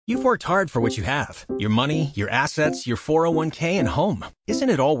You've worked hard for what you have. Your money, your assets, your 401k, and home. Isn't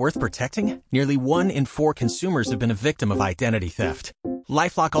it all worth protecting? Nearly 1 in 4 consumers have been a victim of identity theft.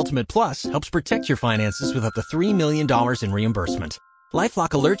 LifeLock Ultimate Plus helps protect your finances with up to $3 million in reimbursement.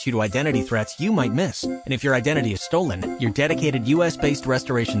 LifeLock alerts you to identity threats you might miss. And if your identity is stolen, your dedicated U.S.-based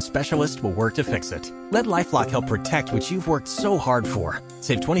restoration specialist will work to fix it. Let LifeLock help protect what you've worked so hard for.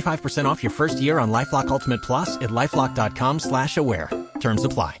 Save 25% off your first year on LifeLock Ultimate Plus at LifeLock.com/aware. Terms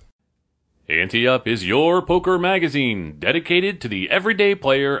apply. Ante Up is your poker magazine dedicated to the everyday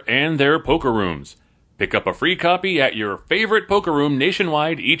player and their poker rooms. Pick up a free copy at your favorite poker room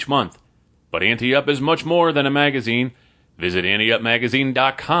nationwide each month. But Ante Up is much more than a magazine. Visit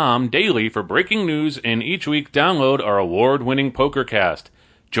AnteUpMagazine.com daily for breaking news and each week download our award-winning PokerCast.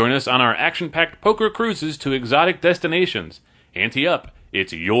 Join us on our action-packed poker cruises to exotic destinations. Ante Up,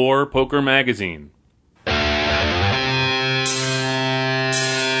 it's your poker magazine.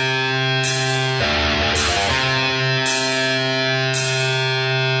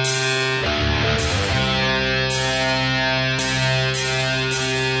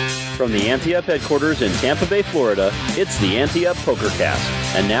 From the Ante Up headquarters in Tampa Bay, Florida, it's the Ante Up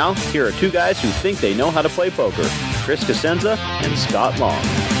PokerCast. And now, here are two guys who think they know how to play poker, Chris Cosenza and Scott Long.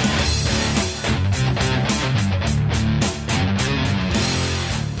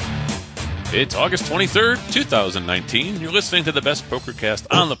 It's August 23rd, 2019. You're listening to the best PokerCast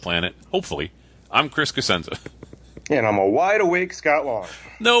on the planet, hopefully. I'm Chris Cosenza. And I'm a wide-awake Scott Long.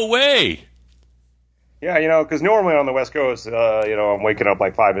 No way! Yeah, because normally on the West Coast, I'm waking up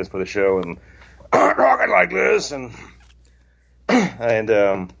like 5 minutes for the show and talking like this,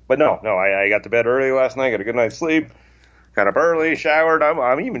 but no, I got to bed early last night, got a good night's sleep, got up early, showered.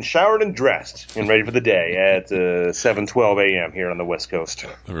 I'm even showered and dressed and ready for the day at 7:12 a.m. here on the West Coast.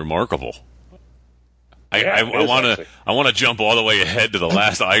 Remarkable. I want to jump all the way ahead to the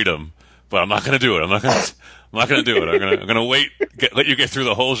last item, but I'm not going to do it. I'm not going to do it. I'm going to wait, let you get through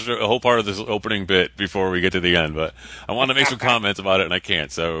the whole part of this opening bit before we get to the end. But I want to make some comments about it, and I can't.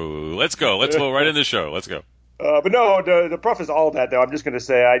 So let's go. Let's go right in the show. Let's go. But no, to preface all of that, though, I'm just going to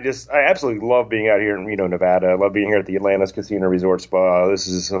say I absolutely love being out here in Reno, Nevada. I love being here at the Atlantis Casino Resort Spa. This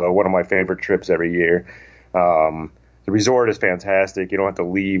is one of my favorite trips every year. The resort is fantastic. You don't have to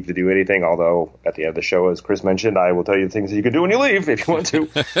leave to do anything, although at the end of the show, as Chris mentioned, I will tell you the things that you can do when you leave if you want to.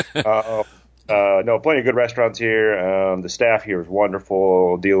 No, plenty of good restaurants here. The staff here is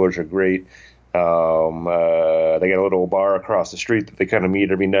wonderful. Dealers are great. They got a little bar across the street that they kind of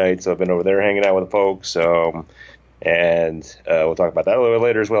meet every night, so I've been over there hanging out with the folks. And we'll talk about that a little bit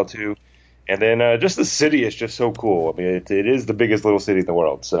later as well, too. And then just the city is just so cool. I mean, it is the biggest little city in the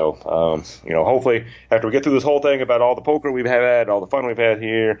world. So, hopefully after we get through this whole thing about all the poker we've had, all the fun we've had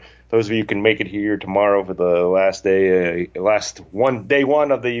here, those of you who can make it here tomorrow for the last day, day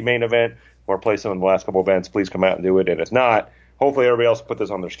one of the main event, or play some of the last couple events, please come out and do it. And if not, hopefully everybody else will put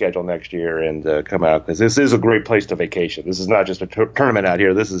this on their schedule next year and come out, because this is a great place to vacation. This is not just a tournament out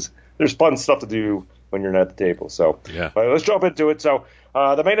here. There's fun stuff to do when you're not at the table. So yeah. Let's jump into it. So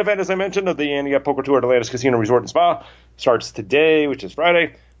the main event, as I mentioned, of the Ante Up Poker Tour at Atlantis Casino Resort and Spa starts today, which is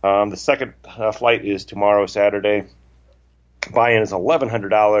Friday. The second flight is tomorrow, Saturday. Buy-in is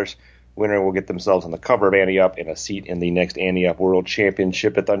 $1,100. Winner will get themselves on the cover of Ante Up and a seat in the next Ante Up World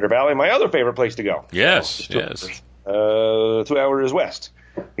Championship at Thunder Valley, my other favorite place to go. Yes, yes. 2 hours west.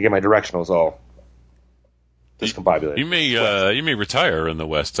 I get my directionals all discombobulated. You may retire in the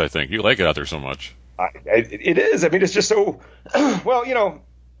West, I think. You like it out there so much. It is. I mean, it's just so, well, I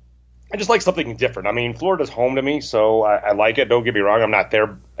just like something different. I mean, Florida's home to me, so I like it. Don't get me wrong. I'm not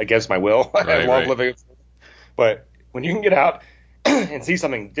there against my will. I love living. But when you can get out and see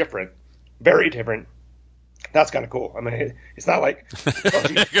something different, very different, that's kind of cool. I mean, it's not like...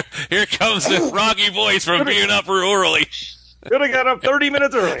 Here comes the froggy voice from being up early. Could have got up 30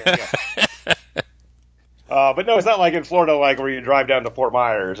 minutes early. Yeah. But no, it's not like in Florida, like where you drive down to Fort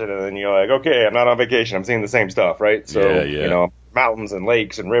Myers and then you're like, okay, I'm not on vacation. I'm seeing the same stuff, right? So, yeah. Mountains and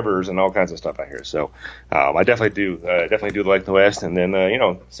lakes and rivers and all kinds of stuff out here. So I definitely do like the West. And then,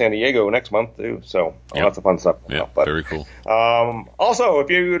 San Diego next month, too. So lots of fun stuff. Yeah, very cool. Also, if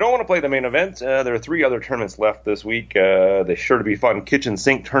you don't want to play the main event, there are 3 other tournaments left this week. They're sure to be fun. Kitchen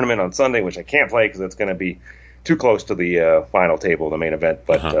Sink tournament on Sunday, which I can't play because it's going to be too close to the final table of the main event.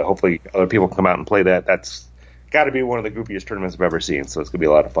 But hopefully other people can come out and play that. That's got to be one of the goofiest tournaments I've ever seen. So it's going to be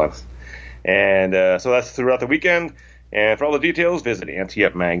a lot of fun. And so that's throughout the weekend. And for all the details, visit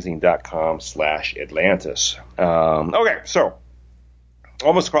anteupmagazine.com/Atlantis. Okay, so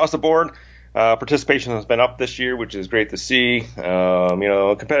almost across the board, participation has been up this year, which is great to see.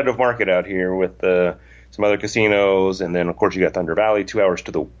 Competitive market out here with some other casinos, and then of course you got Thunder Valley 2 hours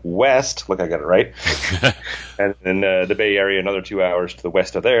to the west. Look, I got it right. And then the Bay Area another 2 hours to the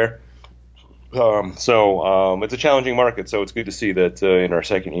west of there. So it's a challenging market. So it's good to see that in our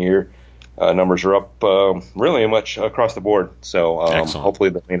second year, numbers are up really much across the board. So hopefully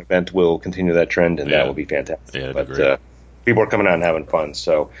the main event will continue that trend, and that will be fantastic. Yeah, but people are coming out and having fun.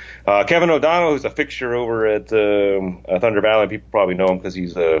 So Kevin O'Donnell, who's a fixture over at Thunder Valley, people probably know him because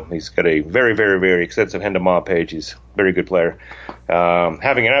he's got a very, very, very extensive Hand of Mob page. He's a very good player.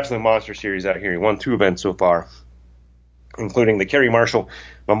 Having an absolute monster series out here. He won 2 events so far, including the Kerry Marshall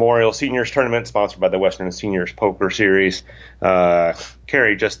Memorial Seniors Tournament, sponsored by the Western Seniors Poker Series.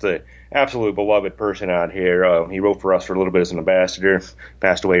 Kerry, just the absolute beloved person out here. He wrote for us for a little bit as an ambassador.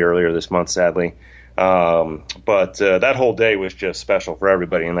 Passed away earlier this month, sadly. But that whole day was just special for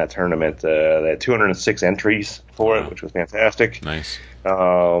everybody in that tournament. They had 206 entries for it, which was fantastic. Nice.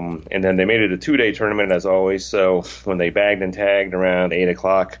 And then they made it a 2-day tournament, as always. So when they bagged and tagged around 8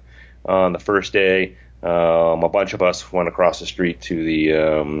 o'clock on the first day, a bunch of us went across the street to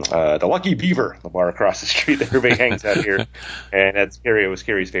the Lucky Beaver, the bar across the street that everybody hangs out here, and it was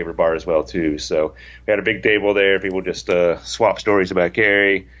Kerry's favorite bar as well too. So we had a big table there. People just swapped stories about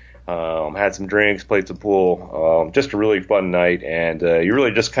Kerry, had some drinks, played some pool. Just a really fun night, and you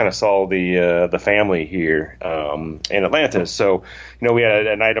really just kind of saw the family here in Atlantis. So we had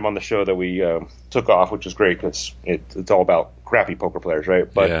an item on the show that we took off, which is great because it's all about crappy poker players,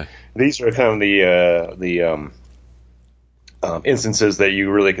 right? But these are kind of the instances that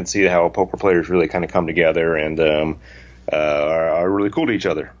you really can see how poker players really kind of come together and are really cool to each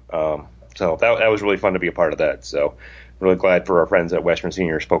other. So that was really fun to be a part of that. So really glad for our friends at Western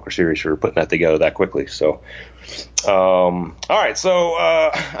Seniors Poker Series for putting that together that quickly. So, all right. So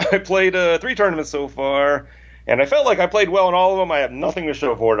I played 3 tournaments so far, and I felt like I played well in all of them. I have nothing to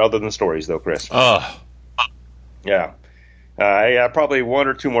show for it other than stories, though, Chris. Yeah. I have probably 1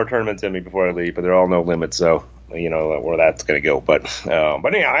 or 2 more tournaments in me before I leave, but they're all no limit, so where that's going to go. But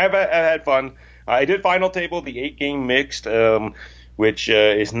anyhow, I've had fun. I did final table the 8-game mixed, which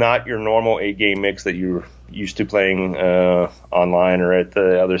is not your normal 8-game mix that you're used to playing online or at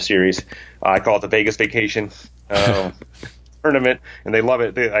the other series. I call it the Vegas Vacation tournament, and they love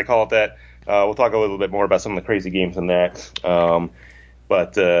it. I call it that. We'll talk a little bit more about some of the crazy games in that.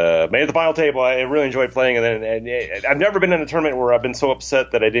 But made it the final table. I really enjoyed playing, and I've never been in a tournament where I've been so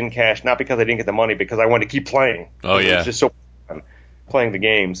upset that I didn't cash, not because I didn't get the money, because I wanted to keep playing. Oh, yeah. It's just so fun playing the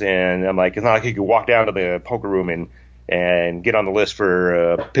games, and I'm like, it's not like you could walk down to the poker room and get on the list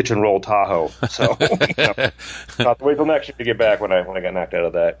for pitch and roll Tahoe. So not to wait till next year to get back when I got knocked out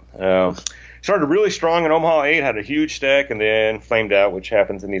of that. Started really strong in Omaha 8, had a huge stack, and then flamed out, which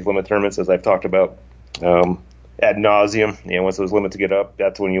happens in these limit tournaments, as I've talked about ad nauseum. Once those limits get up,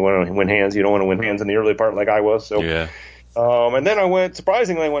 that's when you want to win hands. You don't want to win hands in the early part like I was. So, yeah. And then I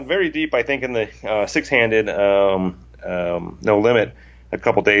went very deep, I think, in the 6-handed no limit a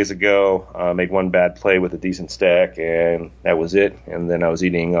couple days ago. Made one bad play with a decent stack, and that was it. And then I was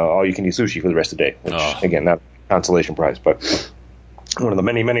eating all-you-can-eat sushi for the rest of the day, which, again, not a consolation prize, but one of the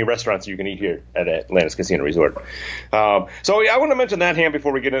many, many restaurants you can eat here at Atlantis Casino Resort. So I want to mention that hand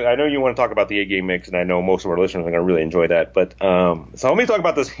before we get in. I know you want to talk about the 8-game mix, and I know most of our listeners are going to really enjoy that. But so let me talk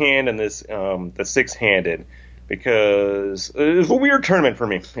about this hand and this the 6-handed, because it was a weird tournament for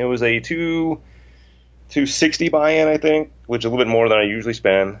me. It was a 260 buy-in, I think, which is a little bit more than I usually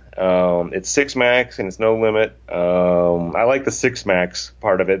spend. It's 6 max and it's no limit. I like the 6 max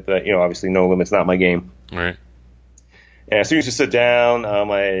part of it, but obviously no limit's not my game. Right. And as soon as you sit down,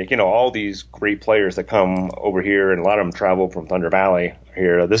 all these great players that come over here, and a lot of them travel from Thunder Valley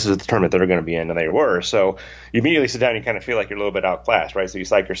here, this is the tournament that they're going to be in, and they were. So you immediately sit down and you kind of feel like you're a little bit outclassed, right? So you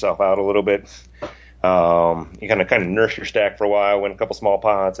psych yourself out a little bit. You kind of nurse your stack for a while, win a couple small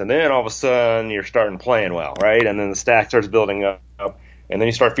pots, and then all of a sudden you're starting playing well, right? And then the stack starts building up, and then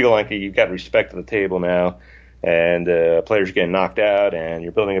you start feeling like you've got respect at the table now. And players are getting knocked out, and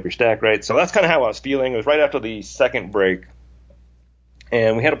you're building up your stack, right? So that's kind of how I was feeling. It was right after the second break,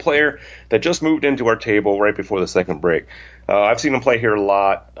 and we had a player that just moved into our table right before the second break. I've seen him play here a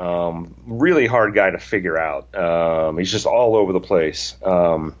lot. Really hard guy to figure out. He's just all over the place.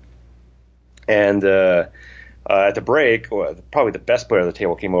 And at the break, probably the best player at the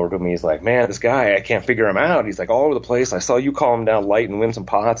table came over to me. He's like, man, this guy, I can't figure him out. He's like all over the place. I saw you call him down light and win some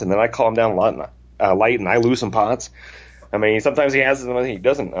pots, and then I call him down light and I lose some pots. I mean, sometimes he has them and he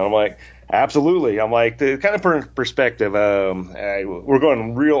doesn't. And I'm like, absolutely. I'm like, the kind of perspective, we're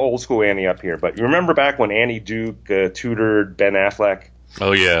going real old school Annie up here. But you remember back when Annie Duke tutored Ben Affleck?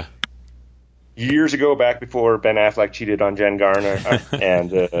 Oh, yeah. years ago, back before Ben Affleck cheated on Jen Garner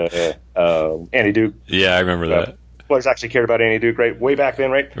and Annie Duke. Yeah, I remember that. Players actually cared about Annie Duke, right? Way back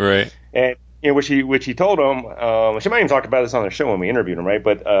then, right? Right. And which he told him. She might even talk about this on the show when we interviewed him, right?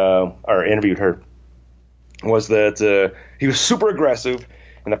 But or interviewed her, was that he was super aggressive.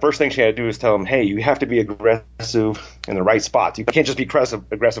 And the first thing she had to do is tell him, hey, you have to be aggressive in the right spots. You can't just be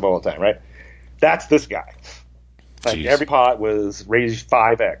aggressive all the time, right? That's this guy. Like every pot was raised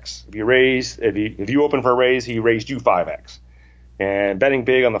 5x. If you open for a raise, he raised you 5x. And betting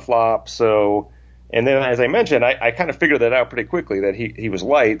big on the flop. So, and then as I mentioned, I kind of figured that out pretty quickly that he was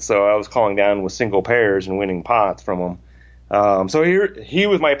light. So I was calling down with single pairs and winning pots from him. So he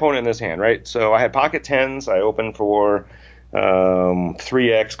was my opponent in this hand, right? So I had pocket tens. I opened for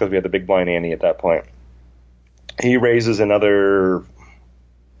 3x because we had the big blind ante at that point. He raises another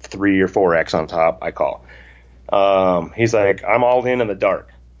 3 or 4x on top. I call. He's like, I'm all in the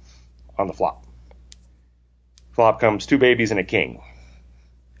dark on the flop. Flop comes 2 babies and a king.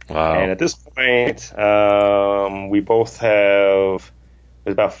 Wow. And at this point, we both have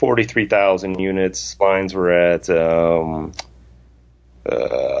there's about 43,000 units. Blinds were at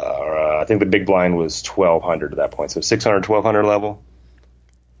I think the big blind was 1,200 at that point, so 600, 1,200 level.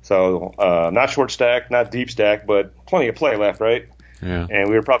 So not short stack, not deep stack, but plenty of play left, right? Yeah. And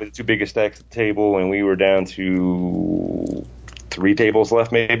we were probably the 2 biggest stacks at the table, and we were down to 3 tables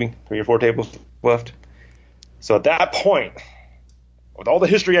left, maybe 3 or 4 tables left. So at that point, with all the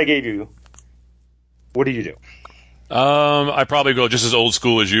history I gave you, what do you do? I probably go just as old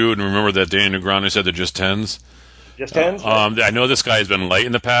school as you, and remember that Danny Negreanu said they're just tens. Just tens? I know this guy has been light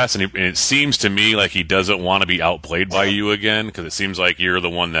in the past, and it seems to me like he doesn't want to be outplayed by you again, because it seems like you're the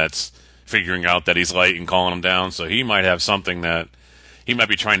one that's figuring out that he's light and calling him down. So he might have something that he might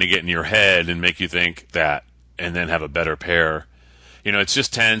be trying to get in your head and make you think that, and then have a better pair. It's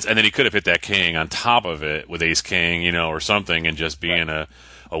just tens, and then he could have hit that king on top of it with ace king, or something, and just being a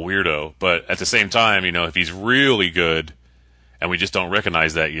weirdo. But at the same time, if he's really good, and we just don't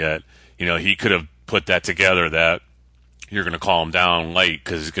recognize that yet, he could have put that together that you're going to call him down light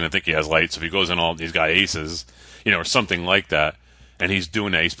because he's going to think he has light. So if he goes in he's got aces, or something like that, and he's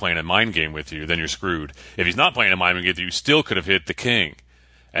doing that, he's playing a mind game with you, then you're screwed. If he's not playing a mind game with you, you still could have hit the king.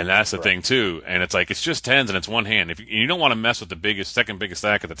 And that's the thing too. And it's like, it's just tens and it's one hand. If you don't want to mess with the second biggest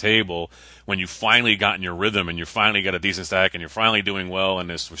stack at the table when you finally gotten your rhythm and you finally got a decent stack and you're finally doing well in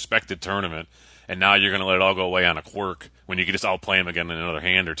this respected tournament, and now you're going to let it all go away on a quirk when you can just outplay him again in another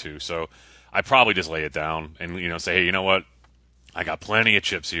hand or two. So I probably just lay it down and, say, hey, you know what? I got plenty of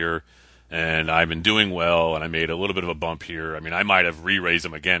chips here and I've been doing well and I made a little bit of a bump here. I mean, I might have re-raised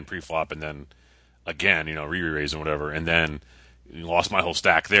him again pre-flop and then again, re-raised him, whatever. And then lost my whole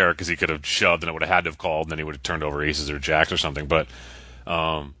stack there because he could have shoved and I would have had to have called and then he would have turned over aces or jacks or something. But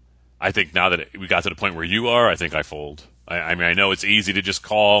I think now that we got to the point where you are, I think I fold. I mean, I know it's easy to just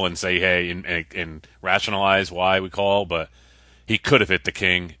call and say, hey, and rationalize why we call, but he could have hit the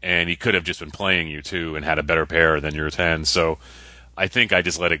king and he could have just been playing you too and had a better pair than your 10. So I think I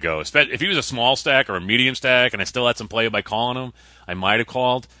just let it go. If he was a small stack or a medium stack and I still had some play by calling him, I might have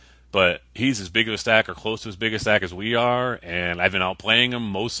called. But he's as big of a stack or close to as big a stack as we are, and I've been outplaying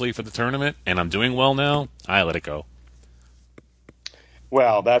him mostly for the tournament, and I'm doing well now. I let it go.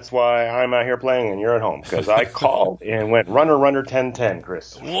 Well, that's why I'm out here playing and you're at home, because I called and went runner 10-10,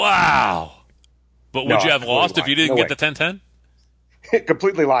 Chris. Wow. But would you have lost if you didn't get the 10-10?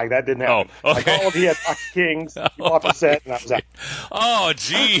 Completely lying. That didn't happen. Oh, okay. I called, he had kings, he bought the set, and I was out. Oh,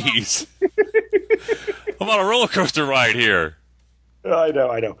 jeez. I'm on a roller coaster ride here. I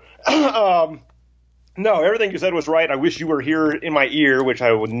know. No, everything you said was right. I wish you were here in my ear, which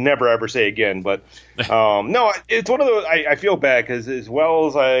I would never, ever say again. But no, it's one of those. I feel bad because as well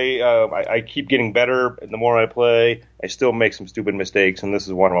as I keep getting better, and the more I play, I still make some stupid mistakes. And this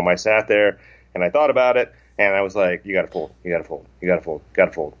is one of them. I sat there and I thought about it, and I was like, "You got to fold. You got to fold. You got to fold. Got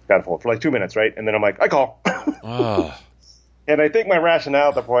to fold. Got to fold." For like 2 minutes, right? And then I'm like, "I call." Oh. And I think my rationale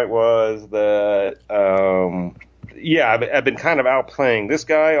at the point was that. Yeah, I've been kind of outplaying this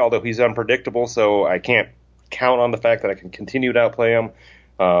guy, although he's unpredictable, so I can't count on the fact that I can continue to outplay him.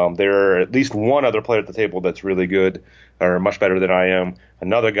 There are at least one other player at the table that's really good, or much better than I am.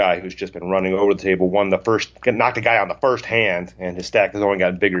 Another guy who's just been running over the table, knocked a guy on the first hand, and his stack has only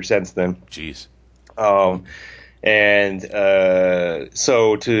gotten bigger since then. Jeez. So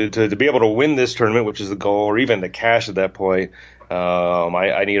to be able to win this tournament, which is the goal, or even the cash at that point,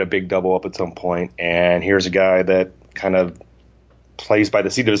 I need a big double up at some point, and here's a guy that kind of plays by the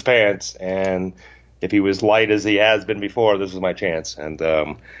seat of his pants, and if he was light as he has been before, this was my chance. And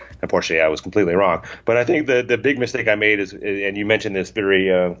unfortunately, I was completely wrong. But I think the big mistake I made is, and you mentioned this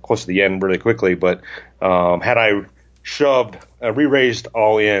very close to the end really quickly, but had I shoved, re-raised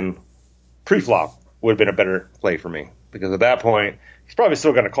all in pre-flop, would have been a better play for me. Because at that point, he's probably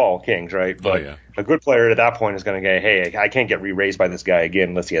still going to call kings, right? But a good player at that point is going to go, hey, I can't get re-raised by this guy again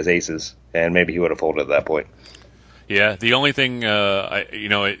unless he has aces. And maybe he would have folded at that point. Yeah, the only thing, I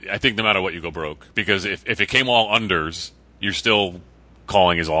think no matter what, you go broke. Because if it came all unders, you're still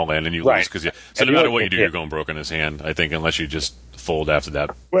calling his all in and you lose. So no matter what you do, you're going broke in his hand, I think, unless you just fold after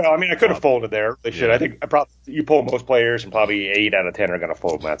that. Well, I mean, I could have folded there. They should. I think you pull most players, and probably 8 out of 10 are going to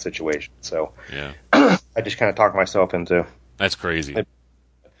fold in that situation. So I just kind of talked myself into. That's crazy.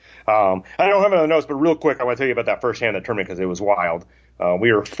 I don't have any notes, but real quick, I want to tell you about that first hand of the tournament because it was wild.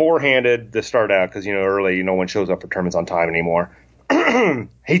 We were 4-handed to start out because, early, no one shows up for tournaments on time anymore.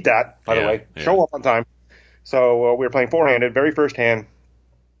 Hate that, by the way. Yeah. Show up on time. So we were playing 4-handed, very first hand.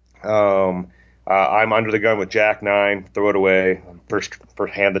 I'm under the gun with Jack 9, throw it away. First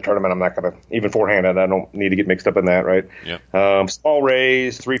hand of the tournament, I'm not going to, even 4-handed, I don't need to get mixed up in that, right? Yeah. Small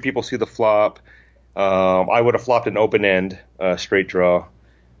raise, 3 people see the flop. I would have flopped an open end, straight draw.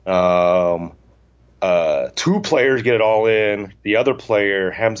 2 players get it all in. The other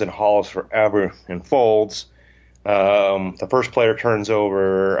player hems and haws forever and folds. The first player turns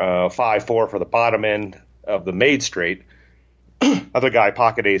over 5-4 for the bottom end of the made straight. Other guy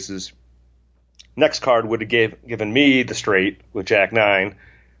pocket aces. Next card would have given me the straight with Jack 9.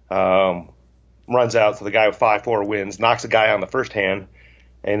 Runs out, so the guy with 5-4 wins, knocks the guy on the first hand,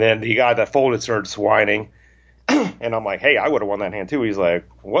 and then the guy that folded starts whining. And I'm like, hey, I would have won that hand too. He's like,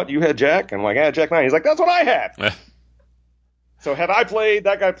 what, you had Jack? I'm like, I had Jack 9. He's like, that's what I had. So had I played,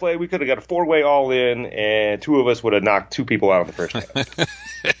 that guy played, we could have got a 4-way all in, and 2 of us would have knocked 2 people out of the first hand.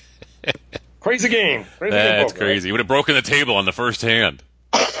 Crazy game. That's crazy. Right? You would have broken the table on the first hand.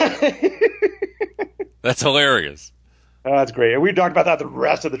 That's hilarious. That's great. And we talked about that the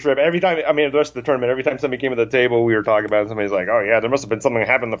rest of the trip. The rest of the tournament, every time somebody came to the table, we were talking about it. Somebody's like, oh, yeah, there must have been something that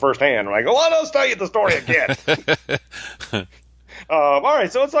happened in the first hand. I'm like, well, let us tell you the story again. All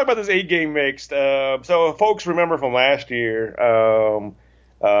right, so let's talk about this 8-game mixed. So folks remember from last year,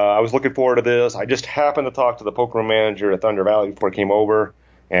 I was looking forward to this. I just happened to talk to the poker room manager at Thunder Valley before he came over,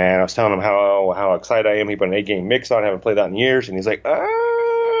 and I was telling him how excited I am. He put an 8-game mix on. I haven't played that in years. And he's like,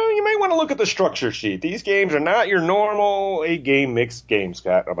 you might want to look at the structure sheet. These games are not your normal 8-game mixed game,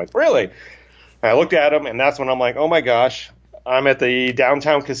 Scott. I'm like, really? And I looked at him, and that's when I'm like, oh, my gosh, I'm at the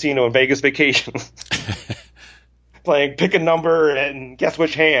downtown casino in Vegas Vacation playing pick a number and guess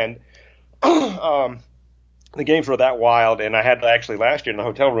which hand. The games were that wild, and I had to actually last year in the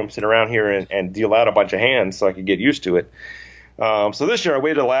hotel room sit around here and deal out a bunch of hands so I could get used to it. So this year I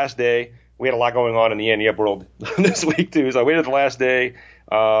waited the last day. We had a lot going on in the NEF world this week, too. So I waited the last day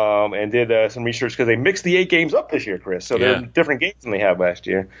and did some research because they mixed the 8 games up this year, Chris. So they're different games than they had last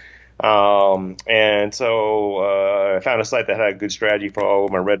year. And so I found a site that had a good strategy for all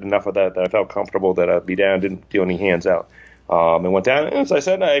of them. I read enough of that I felt comfortable that I'd be down, didn't deal any hands out. And went down, and as I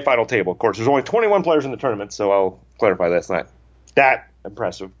said, a final table. Of course, there's only 21 players in the tournament, so I'll clarify that's not that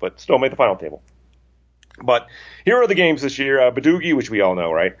impressive, but still made the final table. But here are the games this year. Badoogie, which we all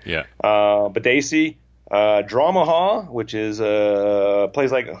know, right? Yeah. Badesi, Dramaha, which is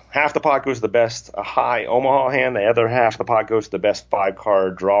plays like half the pot goes to the best high Omaha hand. The other half of the pot goes to the best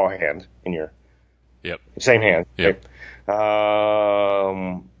 5-card draw hand in your same hand. Yep.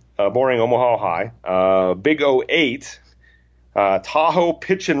 Okay? Boring Omaha high. Big 08, Tahoe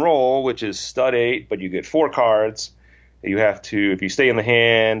pitch and roll, which is stud 8, but you get 4 cards. You have to, if you stay in the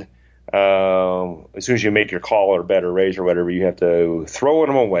hand, as soon as you make your call or bet or raise or whatever, you have to throw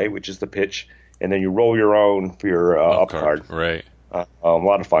them away, which is the pitch, and then you roll your own for your up card. Right. A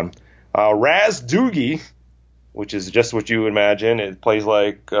lot of fun. Raz Doogie, which is just what you imagine. It plays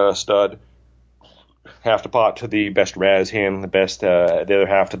like stud. Half the pot to the best Raz hand, the other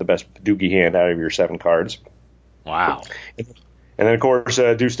half to the best Doogie hand out of your 7 cards. Wow. And then, of course,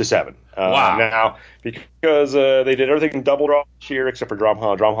 deuce to 7. Wow. Now, because they did everything double draw this year except for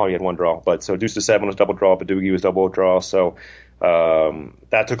Drumhall. Drumhall, you had 1 draw. But so deuce to 7 was double draw, but Doogie was double draw. So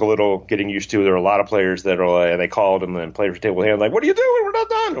that took a little getting used to. There were a lot of players that are they called and then players table hand like, what are you doing? We're not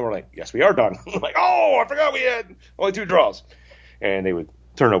done. And we're like, yes, we are done. Like, oh, I forgot we had only 2 draws. And they would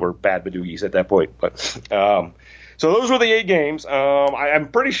turn over bad Badoogies at that point. But so those were the 8 games. I'm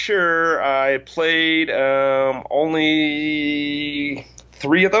pretty sure I played only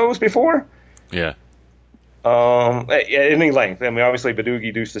 3 of those before. Yeah. Any length. I mean, obviously,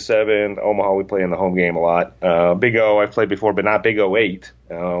 Badoogie, deuce to 7. Omaha, we play in the home game a lot. Big O, I've played before, but not Big 08,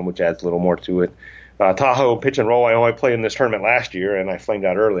 which adds a little more to it. Tahoe pitch and roll. I only played in this tournament last year, and I flamed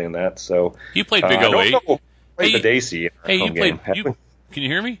out early in that. So you played Big 08. Played the Daisy. Hey, you played. Can you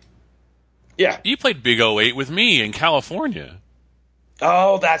hear me? Yeah. You played Big 08 with me in California.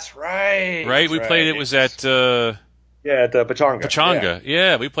 Oh, that's right. Right? We played. It was at. At Pachanga. Pachanga.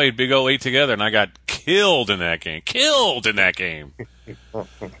 Yeah, we played Big 08 together, and I got killed in that game.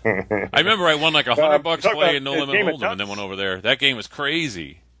 I remember I won like $100 play in No Limit Hold'em, and then went over there. That game was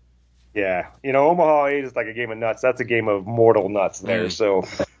crazy. Yeah, Omaha 8 is like a game of nuts. That's a game of mortal nuts there. So,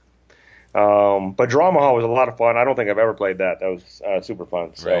 but Dramaha was a lot of fun. I don't think I've ever played that. That was super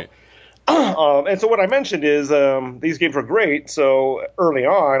fun. So. Right. And so what I mentioned is these games were great. So early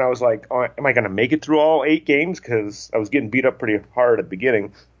on, I was like, am I going to make it through all 8 games? Because I was getting beat up pretty hard at the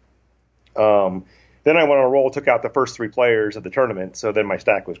beginning. Then I went on a roll, took out the first 3 players of the tournament. So then my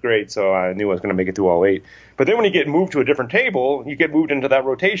stack was great. So I knew I was going to make it through all 8. But then when you get moved to a different table, you get moved into that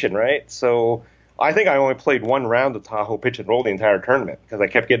rotation, right? So I think I only played 1 round of Tahoe pitch and roll the entire tournament because I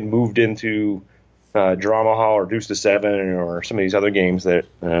kept getting moved into Dramaha or Deuce to 7 or some of these other games that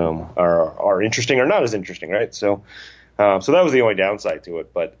are interesting or not as interesting, right? So that was the only downside to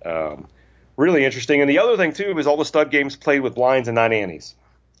it, but really interesting. And the other thing, too, is all the stud games played with blinds and not antes.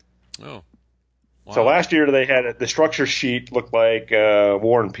 Oh. Wow. So last year they had the structure sheet looked like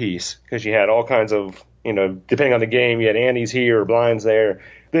War and Peace because you had all kinds of, depending on the game, you had antes here or blinds there.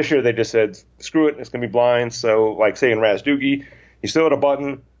 This year they just said, screw it, it's going to be blinds. So like say in Razdoogie, you still had a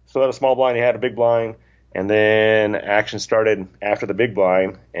button, still had a small blind, you had a big blind, and then action started after the big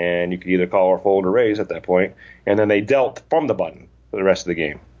blind, and you could either call or fold or raise at that point, and then they dealt from the button for the rest of the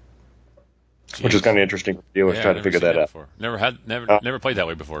game. Jeez. Which is kind of interesting. Dealers trying to figure that out. Before. Never played that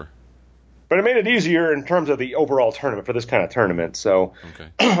way before. But it made it easier in terms of the overall tournament for this kind of tournament. So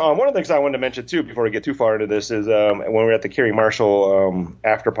one of the things I wanted to mention, too, before we get too far into this is when we were at the Kerry Marshall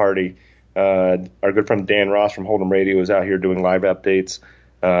after party, our good friend Dan Ross from Hold'em Radio was out here doing live updates.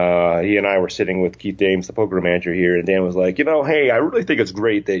 He and I were sitting with Keith Dames, the poker manager here, and Dan was like, hey, I really think it's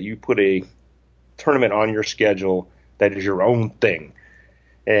great that you put a tournament on your schedule that is your own thing.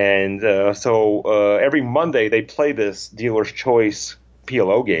 And so every Monday they play this Dealer's Choice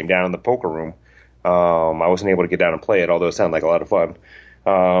PLO game down in the poker room. I wasn't able to get down and play it, although it sounded like a lot of fun.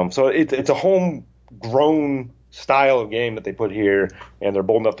 So it's a homegrown style of game that they put here, and they're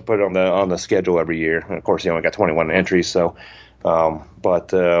bold enough to put it on the schedule every year. And of course, they only got 21 entries, so.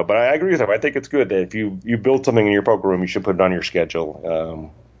 But I agree with him. I think it's good that if you build something in your poker room, you should put it on your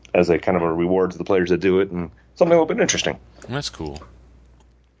schedule as a kind of a reward to the players that do it, and something a little bit interesting. That's cool.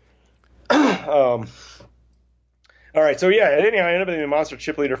 All right, so yeah, anyhow, I ended up being a monster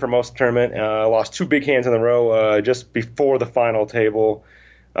chip leader for most of the tournament. I lost 2 big hands in a row just before the final table.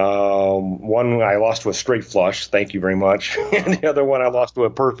 One I lost to a straight flush, thank you very much, and the other one I lost to a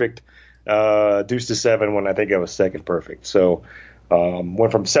perfect Deuce to 7 when I think I was second perfect. So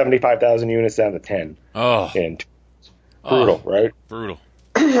went from 75,000 units down to 10. Oh, and brutal, right? Brutal.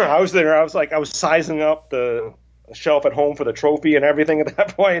 I was there. I was sizing up the shelf at home for the trophy and everything at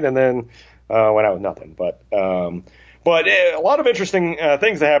that point, and then went out with nothing. But a lot of interesting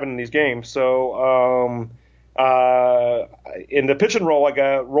things that happen in these games. So in the pitch and roll, I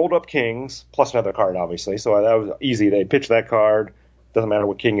got rolled up kings plus another card, obviously. So that was easy. They pitch that card. Doesn't matter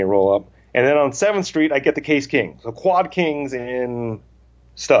what king you roll up. And then on 7th Street, I get the case king. So quad kings in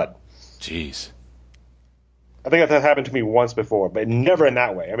stud. Jeez. I think that happened to me once before, but never in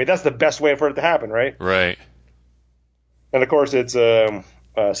that way. I mean, that's the best way for it to happen, right? Right. And, of course, it's stud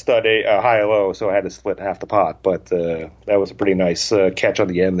high low, so I had to split half the pot. But that was a pretty nice catch on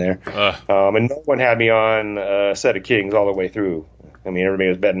the end there. And no one had me on a set of kings all the way through. I mean, everybody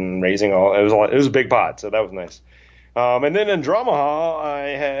was betting, raising all. It was a big pot, so that was nice. And then in Dramaha, I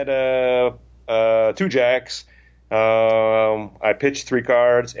had 2 jacks. I pitched 3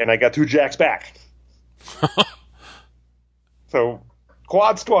 cards, and I got 2 jacks back. So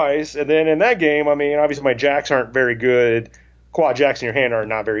quads twice, and then in that game, I mean, obviously my jacks aren't very good. Quad jacks in your hand are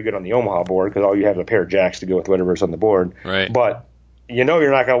not very good on the Omaha board because all you have is a pair of jacks to go with whatever's on the board. Right. But you're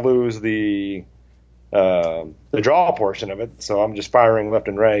not going to lose the draw portion of it, so I'm just firing left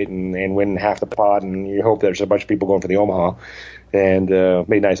and right and winning half the pot, and you hope there's a bunch of people going for the Omaha, and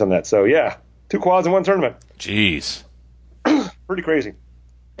made nice on that. So yeah, 2 quads in one tournament. Jeez. Pretty crazy.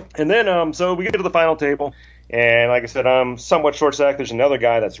 And then so we get to the final table, and like I said, I'm somewhat short stacked. There's another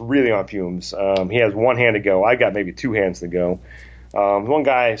guy that's really on fumes. He has 1 hand to go. I got maybe 2 hands to go. One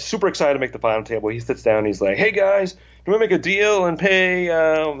guy super excited to make the final table. He sits down. He's like, "Hey guys, do we make a deal and pay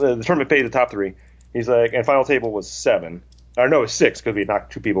the tournament paid the top 3?" He's like, and final table was 7. Or no, it was 6 because we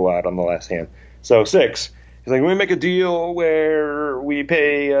knocked 2 people out on the last hand. So 6. He's like, we make a deal where we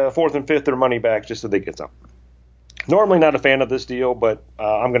pay fourth and fifth their money back just so they get some. Normally not a fan of this deal, but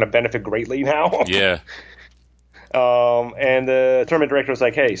I'm going to benefit greatly now. Yeah. And the tournament director was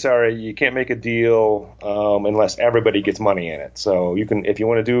like, hey, sorry, you can't make a deal unless everybody gets money in it. So you can, if you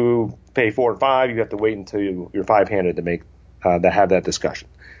want to pay 4 and 5, you have to wait until you're 5-handed to make have that discussion.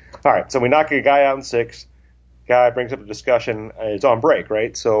 All right, so we knock a guy out in 6. Guy brings up a discussion. It's on break,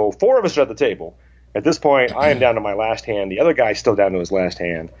 right? So 4 of us are at the table. At this point, I am down to my last hand. The other guy's still down to his last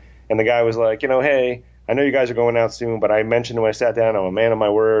hand. And the guy was like, hey, I know you guys are going out soon, but I mentioned when I sat down, I'm a man of my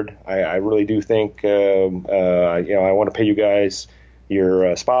word. I really do think, I want to pay you guys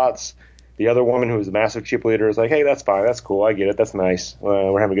your spots. The other woman, who was a massive chip leader, is like, hey, that's fine. That's cool. I get it. That's nice.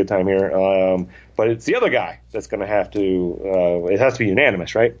 We're having a good time here. But it's the other guy that's going to have to, it has to be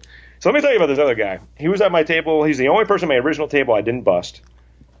unanimous, right? So let me tell you about this other guy. He was at my table. He's the only person at my original table I didn't bust.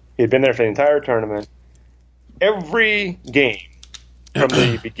 He had been there for the entire tournament. Every game, from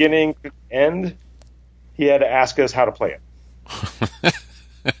the beginning to the end, he had to ask us how to play it.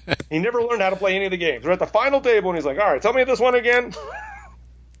 He never learned how to play any of the games. We're at the final table, and he's like, all right, tell me this one again.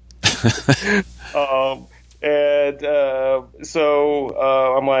 So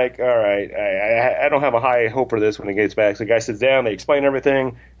I'm like, all right, I don't have a high hope for this when it gets back. So the guy sits down, they explain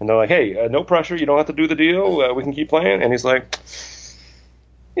everything, and they're like, hey, no pressure, you don't have to do the deal, we can keep playing. And he's like,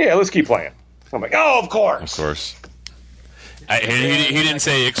 yeah, let's keep playing. I'm like, oh, of course. Of course. He didn't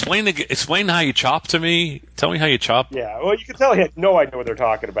say, explain how you chop to me. Tell me how you chop. Yeah, well, you could tell he had no idea what they're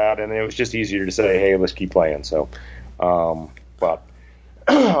talking about, and it was just easier to say, hey, let's keep playing. So, but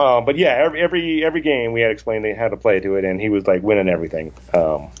yeah, every game we had explained how to play to it, and he was like winning everything.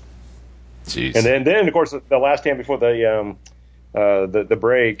 Jeez. And then of course the last game before the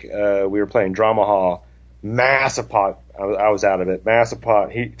break, we were playing Drama Hall. Massive pot. I was out of it. Massive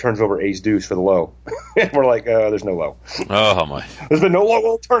pot. He turns over ace deuce for the low. And we're like, there's no low. Oh my! There's been no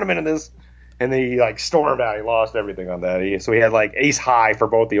low tournament in this. And he like stormed out. He lost everything on that. So he had like ace high for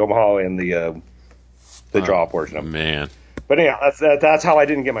both the Omaha and the draw portion of it. Man. But anyhow, that's how I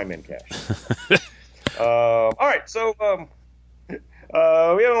didn't get my min cash. All right, so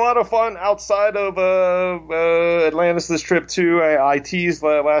we had a lot of fun outside of Atlantis this trip too. I teased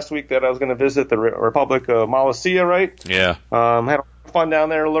last week that I was going to visit the Republic of Molossia, right? Yeah. Had a lot of fun down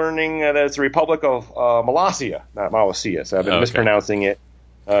there learning that it's the Republic of Molossia, not Molossia. So I've been mispronouncing it.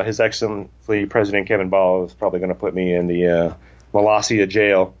 His Excellency President Kevin Ball is probably going to put me in the Molossia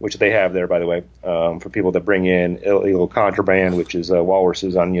jail, which they have there, by the way, for people that bring in illegal contraband, which is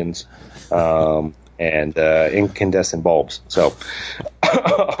walruses, onions, and incandescent bulbs. So,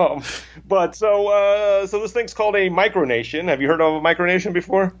 so this thing's called a micronation. Have you heard of a micronation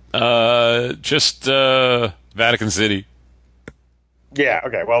before? Just Vatican City. Yeah.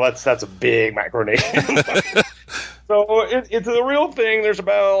 Okay. Well, that's a big micronation. So it's a real thing. There's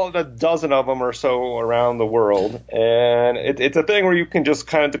about a dozen of them or so around the world, and it's a thing where you can just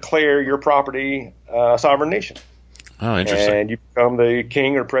kind of declare your property a sovereign nation. Oh, interesting. And you become the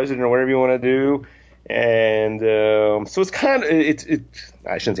king or president or whatever you want to do. And so it's kind of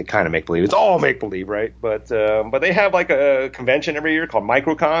I shouldn't say kind of make believe. It's all make believe, right? But they have like a convention every year called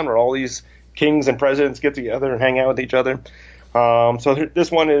MicroCon, where all these kings and presidents get together and hang out with each other. So this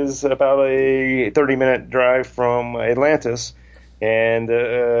one is about a 30-minute drive from Atlantis, and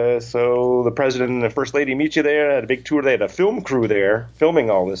so the president and the first lady meet you there. I had a big tour. They had a film crew there filming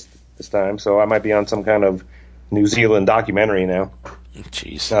all this time, so I might be on some kind of New Zealand documentary now.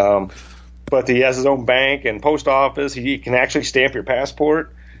 Jeez. But he has his own bank and post office. He can actually stamp your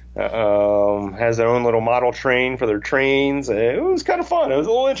passport. Has their own little model train for their trains. It was kind of fun. It was a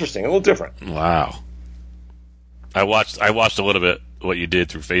little interesting, a little different. Wow. I watched a little bit what you did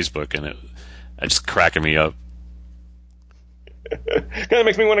through Facebook, and it just cracking me up. Kind of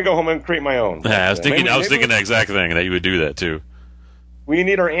makes me want to go home and create my own. Yeah, I was thinking that exact thing, that you would do that too. We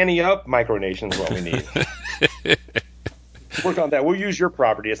need our Annie-up micronation is what we need. Work on that. We'll use your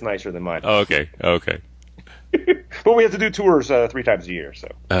property. It's nicer than mine. Oh, okay. But we have to do tours 3 times a year. So.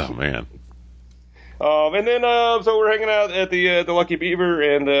 Oh man. And then so we're hanging out at the Lucky Beaver,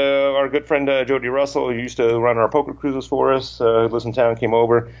 and our good friend Jody Russell, who used to run our poker cruises for us, who lives in town, came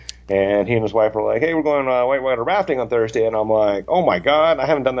over, and he and his wife were like, "Hey, we're going whitewater rafting on Thursday," and I'm like, "Oh my God, I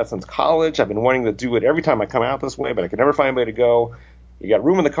haven't done that since college. I've been wanting to do it every time I come out this way, but I could never find anybody to go. You got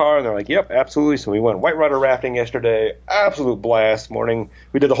room in the car?" And they're like, "Yep, absolutely." So we went whitewater rafting yesterday. Absolute blast. Morning,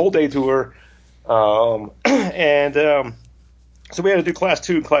 we did the whole day tour, so we had to do Class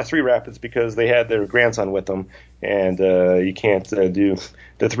 2 and Class 3 rapids because they had their grandson with them, and you can't do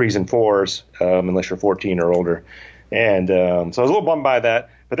the 3s and 4s unless you're 14 or older. And so I was a little bummed by that.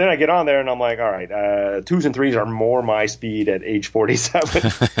 But then I get on there and I'm like, all right, twos and threes are more my speed at age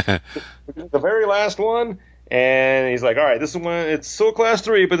 47. The very last one, and he's like, all right, this one, it's still class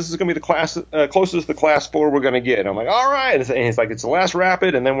 3, but this is going to be the class closest to class 4 we're going to get. And I'm like, all right. And he's like, it's the last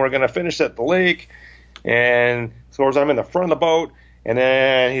rapid, and then we're going to finish at the lake. And so I'm in the front of the boat, and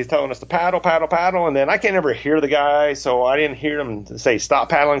then he's telling us to paddle, paddle, paddle. And then I can't ever hear the guy, so I didn't hear him say stop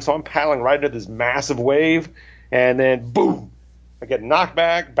paddling. So I'm paddling right into this massive wave, and then boom, I get knocked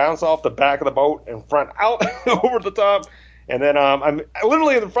back, bounce off the back of the boat and front out over the top. And then I'm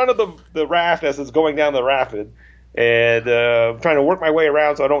literally in front of the raft as it's going down the rapid, and trying to work my way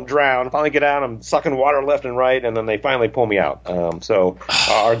around so I don't drown. Finally get out, I'm sucking water left and right, and then they finally pull me out. So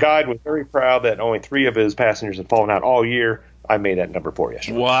our guide was very proud that only 3 of his passengers had fallen out all year. I made that number 4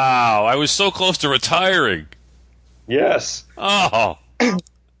 yesterday. Wow, I was so close to retiring. Yes. Oh.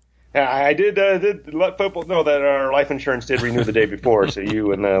 I did let people know that our life insurance did renew the day before, so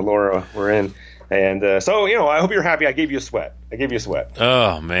you and Laura were in. And so, I hope you're happy I gave you a sweat.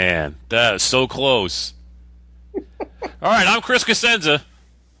 Oh, man. That is so close. All right, I'm Chris Cosenza.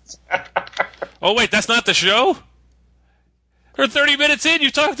 Oh, wait, that's not the show? We're 30 minutes in.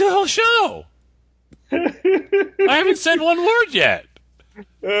 You've talked the whole show. I haven't said one word yet.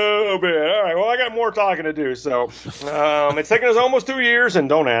 Oh, man. All right, well, I got more talking to do. So it's taken us almost 2 years, and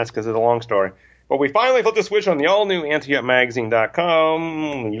don't ask because it's a long story. But we finally flipped the switch on the all-new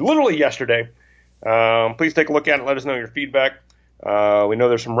AnteUpMagazine.com literally yesterday. Please take a look at it and let us know your feedback. We know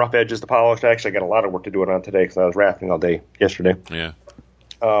there's some rough edges to polish. Actually, I got a lot of work to do it on today because I was rafting all day yesterday. Yeah.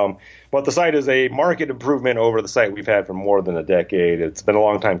 But the site is a market improvement over the site we've had for more than a decade. It's been a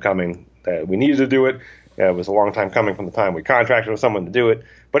long time coming that we needed to do it. It was a long time coming from the time we contracted with someone to do it.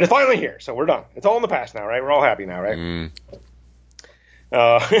 But it's finally here, so we're done. It's all in the past now, right? We're all happy now, right?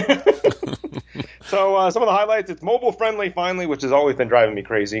 So some of the highlights, it's mobile friendly finally, which has always been driving me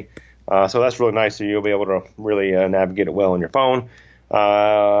crazy. So that's really nice. So you'll be able to really navigate it well on your phone.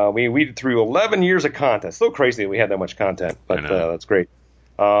 We weeded through 11 years of content. Still crazy that we had that much content, but that's great.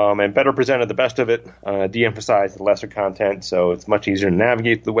 And better presented the best of it, de-emphasized the lesser content, so it's much easier to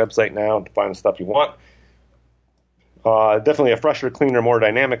navigate the website now to find the stuff you want. Definitely a fresher, cleaner, more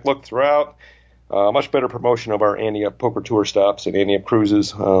dynamic look throughout. Much better promotion of our Ante-Up Poker Tour stops and Ante-Up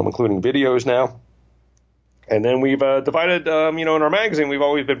cruises, including videos now. And then we've divided, in our magazine, we've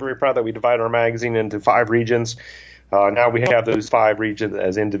always been very proud that we divided our magazine into 5 regions. Now we have those 5 regions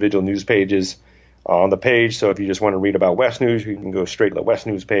as individual news pages on the page. So if you just want to read about West News, you can go straight to the West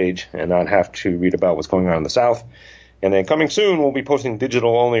News page and not have to read about what's going on in the South. And then coming soon, we'll be posting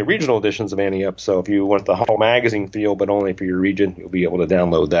digital-only regional editions of Ante-Up. So if you want the whole magazine feel, but only for your region, you'll be able to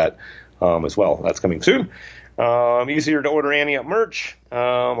download that as well. That's coming soon. Easier to order Ante-Up merch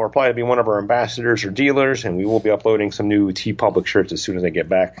or apply to be one of our ambassadors or dealers. And we will be uploading some new TeePublic shirts as soon as I get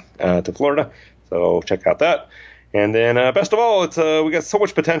back to Florida. So check out that. And then best of all, it's we got so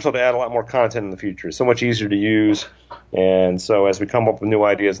much potential to add a lot more content in the future. It's so much easier to use. And so as we come up with new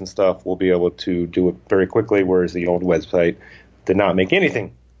ideas and stuff, we'll be able to do it very quickly, whereas the old website did not make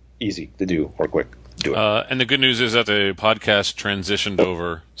anything easy to do or quick to do it. And the good news is that the podcast transitioned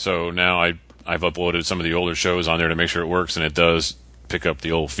over. So now I've uploaded some of the older shows on there to make sure it works, and it does pick up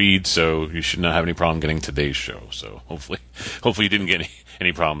the old feed, so you should not have any problem getting today's show. So hopefully you didn't get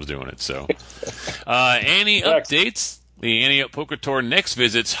any problems doing it. So Ante updates. The Ante-Up Poker Tour next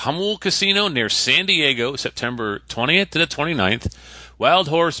visits Hummel Casino near San Diego, September 20th to the 29th. Wild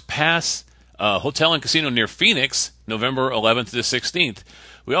Horse Pass Hotel and Casino near Phoenix, November 11th to the 16th.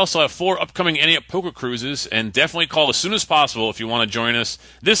 We also have 4 upcoming Ante-Up Poker cruises, and definitely call as soon as possible if you want to join us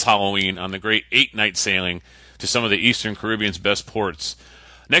this Halloween on the great 8-night sailing to some of the Eastern Caribbean's best ports.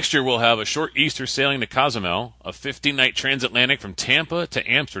 Next year, we'll have a short Easter sailing to Cozumel, a 15-night transatlantic from Tampa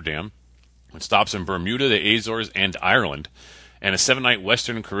to Amsterdam, with stops in Bermuda, the Azores, and Ireland, and a 7-night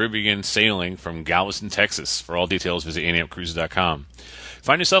Western Caribbean sailing from Galveston, Texas. For all details, visit AnteUpCruises.com.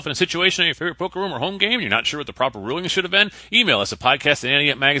 Find yourself in a situation at your favorite poker room or home game, you're not sure what the proper ruling should have been? Email us at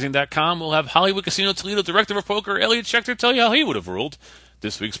podcast@AnteUpMagazine.com. We'll have Hollywood Casino Toledo Director of Poker, Elliot Schechter, tell you how he would have ruled.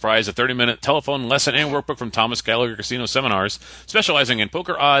 This week's prize, a 30-minute telephone lesson and workbook from Thomas Gallagher Casino Seminars, specializing in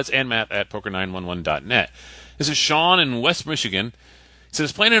poker odds and math at poker911.net. This is Sean in West Michigan. He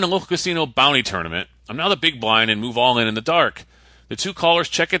says, playing in a local casino bounty tournament. I'm now the big blind and move all in the dark. The 2 callers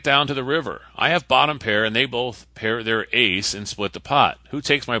check it down to the river. I have bottom pair, and they both pair their ace and split the pot. Who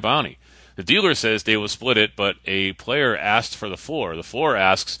takes my bounty? The dealer says they will split it, but a player asked for the floor. The floor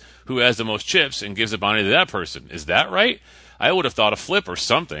asks who has the most chips and gives the bounty to that person. Is that right? I would have thought a flip or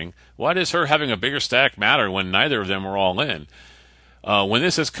something. Why does her having a bigger stack matter when neither of them are all in? When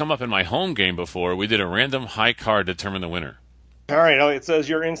this has come up in my home game before, we did a random high card to determine the winner. All right, Elliot says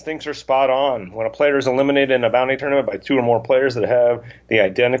your instincts are spot on. When a player is eliminated in a bounty tournament by 2 or more players that have the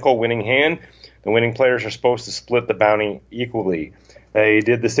identical winning hand, the winning players are supposed to split the bounty equally. They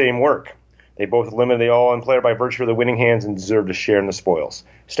did the same work. They both eliminated the all-in player by virtue of the winning hands and deserve to share in the spoils.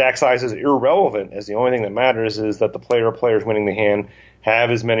 Stack size is irrelevant, as the only thing that matters is that the player or players winning the hand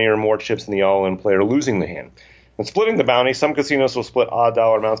have as many or more chips than the all-in player losing the hand. When splitting the bounty, some casinos will split odd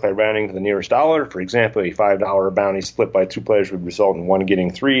dollar amounts by rounding to the nearest dollar. For example, a $5 bounty split by 2 players would result in one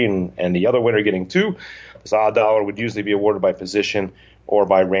getting 3 and the other winner getting 2. This odd dollar would usually be awarded by position or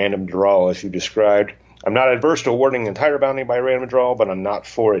by random draw, as you described. I'm not adverse to awarding the entire bounty by random draw, but I'm not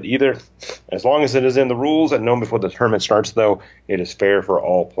for it either. As long as it is in the rules and known before the tournament starts, though, it is fair for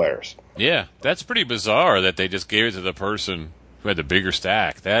all players. Yeah, that's pretty bizarre that they just gave it to the person who had the bigger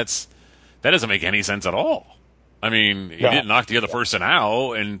stack. That doesn't make any sense at all. I mean, he didn't knock the other person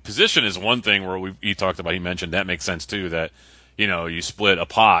out, and position is one thing where he mentioned that makes sense too, that, you know, you split a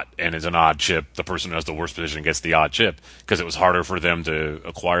pot and it's an odd chip, the person who has the worst position gets the odd chip, because it was harder for them to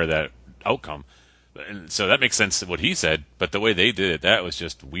acquire that outcome. And so that makes sense what he said, but the way they did it, that was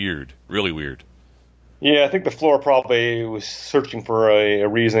just weird, really weird. Yeah, I think the floor probably was searching for a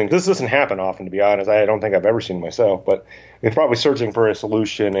reason. This doesn't happen often, to be honest. I don't think I've ever seen it myself, but they're probably searching for a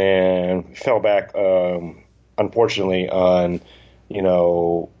solution and fell back, unfortunately, on,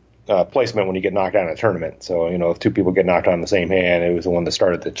 placement when you get knocked out in a tournament. So, if 2 people get knocked out in the same hand, it was the one that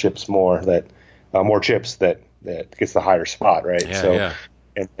started the chips more chips that gets the higher spot, right? Yeah, so, yeah.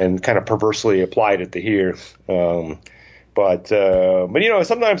 And kind of perversely applied it to here. But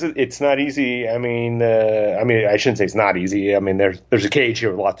sometimes it's not easy. I mean, I shouldn't say it's not easy. I mean, there's a cage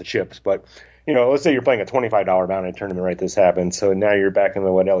here with lots of chips, but let's say you're playing a $25 bounty tournament, right? This happens, so now you're back into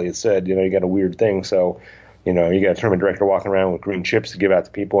what Elliot said. You got a weird thing, so you got a tournament director walking around with green chips to give out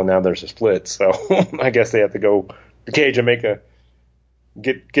to people, and now there's a split. So I guess they have to go to the cage and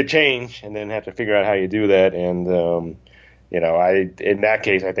get change, and then have to figure out how you do that. And in that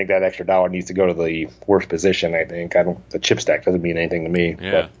case, I think that extra dollar needs to go to the worst position. I think the chip stack doesn't mean anything to me.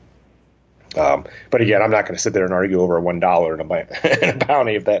 Yeah. But again, I'm not going to sit there and argue over $1 in a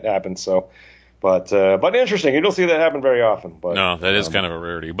bounty if that happens. So, but interesting. You don't see that happen very often. But no, that is kind of a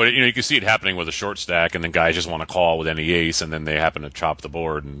rarity. But you can see it happening with a short stack, and then guys just want to call with any ace, and then they happen to chop the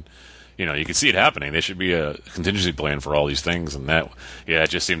board, and you can see it happening. There should be a contingency plan for all these things, and it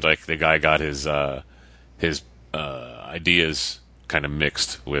just seemed like the guy got his ideas kind of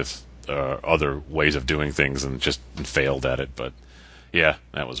mixed with other ways of doing things and just failed at it. But yeah,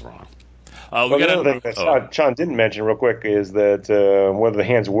 that was wrong. Another thing that Sean didn't mention real quick is that whether the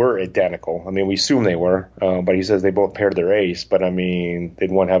hands were identical. I mean, we assume they were, but he says they both paired their ace. But I mean,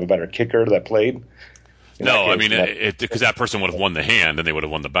 did one have a better kicker that played? No, I mean, because that person would have won the hand and they would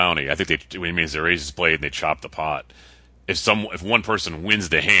have won the bounty. I think it means their ace is played and they chop the pot. If one person wins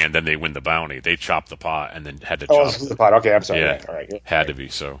the hand, then they win the bounty. They chop the pot and then had to chop. Oh, the pot. Okay, I'm sorry. Yeah, all right. Had to be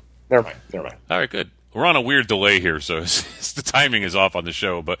so. Never mind. All right, good. We're on a weird delay here, so the timing is off on the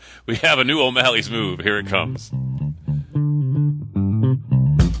show. But we have a new O'Malley's Move. Here it comes.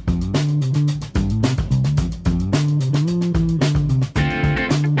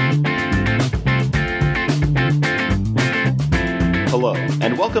 Hello,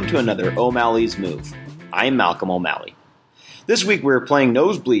 and welcome to another O'Malley's Move. I'm Malcolm O'Malley. This week we're playing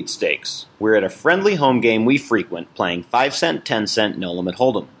Nosebleed Stakes. We're at a friendly home game we frequent, playing 5-cent, 10-cent no-limit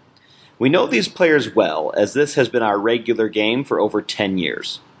hold'em. We know these players well, as this has been our regular game for over 10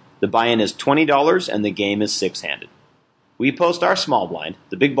 years. The buy-in is $20 and the game is 6-handed. We post our small blind,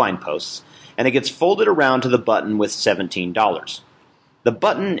 the big blind posts, and it gets folded around to the button with $17. The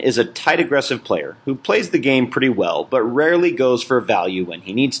button is a tight aggressive player who plays the game pretty well but rarely goes for value when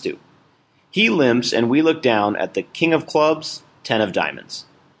he needs to. He limps and we look down at the king of clubs, 10 of diamonds.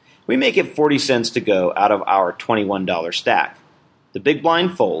 We make it 40 cents to go out of our $21 stack. The big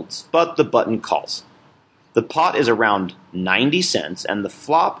blind folds, but the button calls. The pot is around 90 cents, and the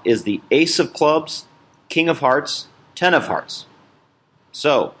flop is the ace of clubs, king of hearts, 10 of hearts.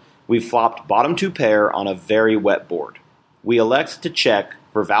 So, we've flopped bottom 2 pair on a very wet board. We elect to check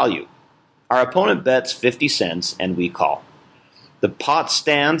for value. Our opponent bets 50 cents, and we call. The pot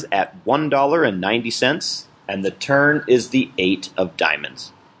stands at $1.90, and the turn is the 8 of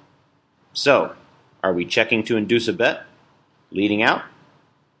diamonds. So, are we checking to induce a bet? Leading out?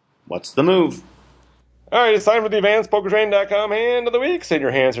 What's the move? All right, it's time for the AdvancedPokerTraining.com Hand of the Week. Send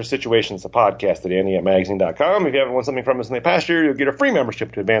your hands or situations to podcast at AndyAtMagazine.com. If you haven't won something from us in the past year, you'll get a free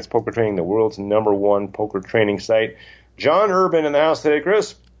membership to Advanced Poker Training, the world's #1 poker training site. John Urban in the house today,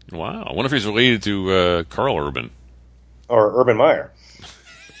 Chris. Wow, I wonder if he's related to Carl Urban. Or Urban Meyer.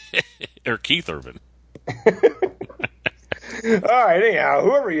 Or Keith Urban. All right, anyhow,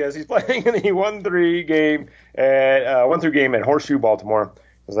 whoever he is, he's playing in the 1-3 game at 1-3 game at Horseshoe, Baltimore.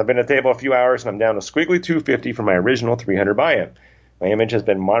 Because I've been at the table a few hours and I'm down to squiggly 250 from my original 300 buy-in. My image has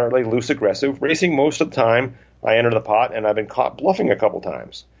been moderately loose aggressive, racing most of the time I enter the pot, and I've been caught bluffing a couple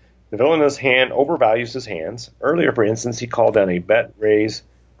times. The villainous hand overvalues his hands. Earlier, for instance, he called down a bet, raise,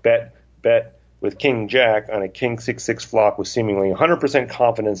 bet with King Jack on a King 6-6 flop with seemingly 100%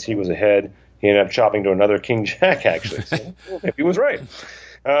 confidence he was ahead. He ended up chopping to another King Jack, actually. So maybe he was right.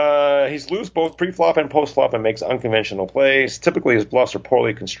 He's loose both pre-flop and post-flop and makes unconventional plays. Typically, his bluffs are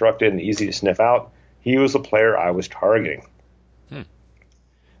poorly constructed and easy to sniff out. He was the player I was targeting.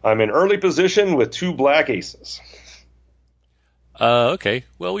 I'm in early position with 2 black aces. Okay.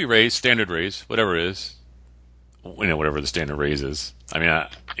 Well, we raise, standard raise, whatever it is. Whatever the standard raise is. I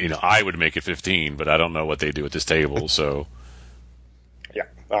mean, I would make it 15, but I don't know what they do at this table, so. Yeah.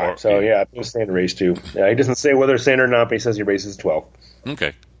 All right. So, I think standard raise too. Yeah, he doesn't say whether it's standard or not, but he says he raises 12.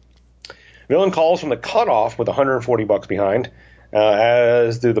 Okay. Villain calls from the cutoff with $140 behind,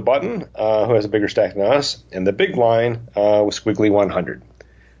 as do the button, who has a bigger stack than us, and the big blind with squiggly 100.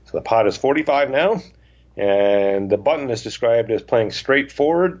 So the pot is 45 now, and the button is described as playing straight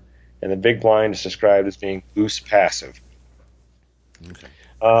forward, and the big blind is described as being loose passive. Okay.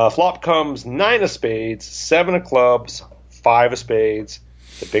 Flop comes 9 of spades, 7 of clubs, 5 of spades.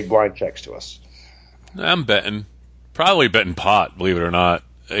 The big blind checks to us. I'm betting. Probably betting pot, believe it or not.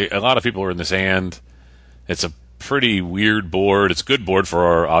 A lot of people are in this hand. It's a pretty weird board. It's a good board for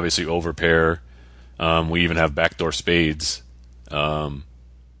our, obviously, overpair. We even have backdoor spades. Someone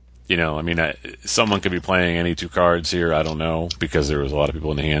could be playing any 2 cards here. I don't know, because there was a lot of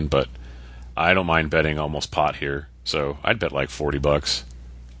people in the hand, but I don't mind betting almost pot here. So I'd bet like $40.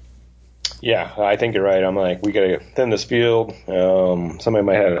 Yeah, I think you're right. I'm like, we got to thin this field. Somebody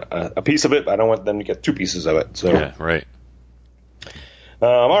might have a piece of it, but I don't want them to get 2 pieces of it. So. Yeah, right.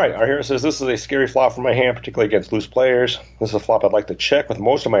 All right, our hero says, this is a scary flop for my hand, particularly against loose players. This is a flop I'd like to check with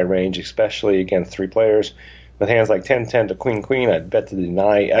most of my range, especially against 3 players. With hands like 10-10 to Queen-Queen, I'd bet to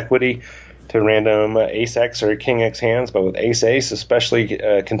deny equity to random Ace-X or King-X hands, but with Ace-Ace, especially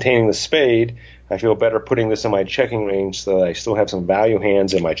containing the spade, I feel better putting this in my checking range so that I still have some value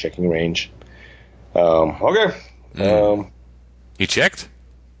hands in my checking range. Okay. He checked?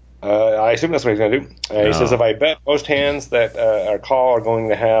 I assume that's what he's going to do. He says, if I bet most hands that are call are going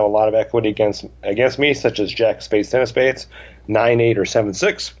to have a lot of equity against me, such as Jack, Spades, 10 of Spades, 9-8, or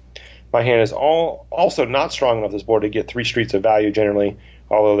 7-6, my hand is also not strong enough this board to get 3 streets of value generally,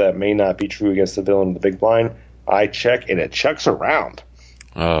 although that may not be true against the villain of the big blind. I check, and it checks around.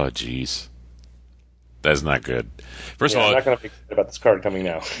 Oh, jeez. That's not good. First of all, I'm not going to be excited about this card coming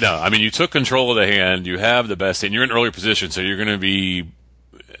now. No, I mean, you took control of the hand. You have the best hand. You're in early position, so you're going to be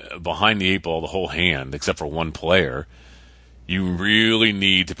behind the 8 ball the whole hand, except for 1 player. You really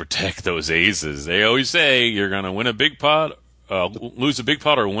need to protect those aces. They always say you're going to win a big pot, lose a big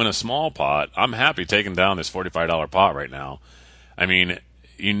pot, or win a small pot. I'm happy taking down this $45 pot right now. I mean,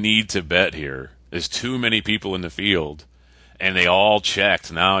 you need to bet here. There's too many people in the field, and they all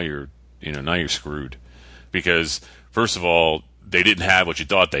checked. Now you're screwed. Because, first of all, they didn't have what you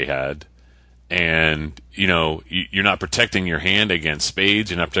thought they had. And, you're not protecting your hand against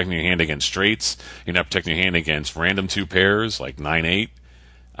spades. You're not protecting your hand against straights. You're not protecting your hand against random 2 pairs, like 9-8.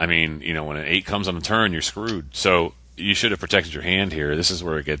 I mean, when an 8 comes on the turn, you're screwed. So you should have protected your hand here. This is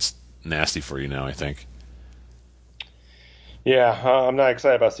where it gets nasty for you now, I think. Yeah, I'm not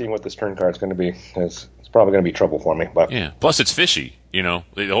excited about seeing what this turn card's going to be. It's probably going to be trouble for me. But yeah. Plus, it's fishy. The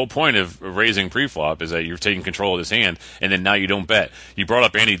whole point of raising preflop is that you're taking control of this hand, and then now you don't bet. You brought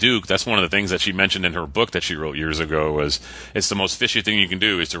up Annie Duke. That's one of the things that she mentioned in her book that she wrote years ago. Was it's the most fishy thing you can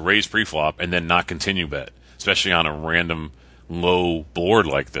do is to raise preflop and then not continue bet, especially on a random low board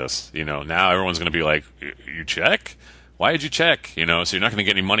like this. Now everyone's going to be like, "You check? Why did you check?" So you're not going to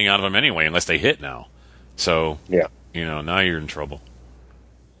get any money out of them anyway unless they hit now. So yeah. Now you're in trouble.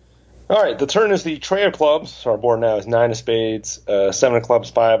 All right, the turn is the tray of clubs. So our board now is 9 of spades, 7 of clubs,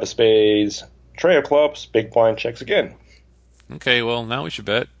 5 of spades, tray of clubs, big blind checks again. Okay, well, now we should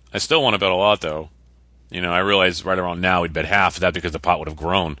bet. I still want to bet a lot, though. I realize right around now we'd bet half of that because the pot would have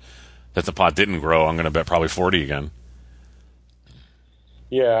grown. That the pot didn't grow, I'm going to bet probably 40 again.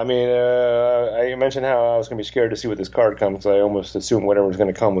 Yeah, I mean, I mentioned how I was going to be scared to see what this card comes. I almost assumed whatever was going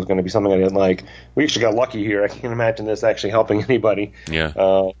to come was going to be something I didn't like. We actually got lucky here. I can't imagine this actually helping anybody.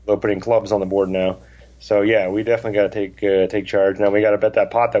 Yeah. Putting clubs on the board now. So, yeah, we definitely got to take charge. Now we got to bet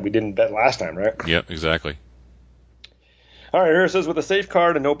that pot that we didn't bet last time, right? Yep, exactly. All right, here it says, with a safe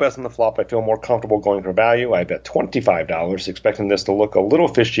card and no bets on the flop, I feel more comfortable going for value. I bet $25, expecting this to look a little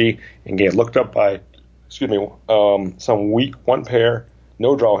fishy and get looked up by some weak one pair,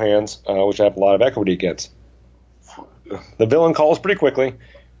 no draw hands, which I have a lot of equity against. The villain calls pretty quickly,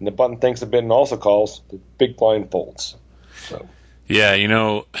 and the button thinks a bit and also calls. The big blind folds. So. Yeah,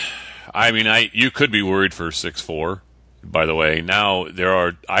 you could be worried for 6-4. By the way, now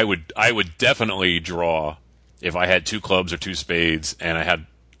I would definitely draw if I had 2 clubs or 2 spades and I had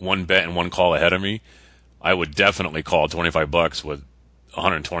one bet and one call ahead of me. I would definitely call $25 with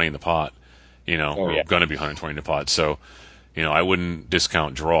 120 in the pot. Or going to be 120 in the pot. So, I wouldn't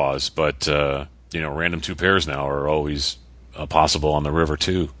discount draws, but random 2 pairs now are always possible on the river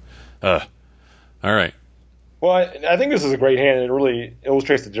too. All right. Well, I think this is a great hand, and it really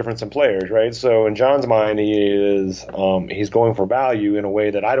illustrates the difference in players, right? So in John's mind, he's going for value in a way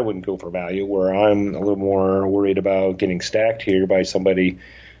that I wouldn't go for value, where I'm a little more worried about getting stacked here by somebody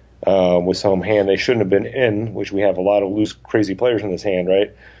with some hand they shouldn't have been in, which we have a lot of loose, crazy players in this hand,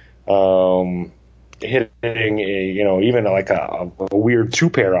 right? Hitting even like a weird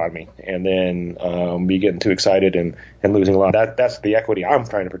 2-pair on me, and then me getting too excited and losing a lot. That's the equity I'm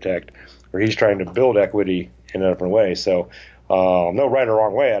trying to protect, where he's trying to build equity in a different way. So no right or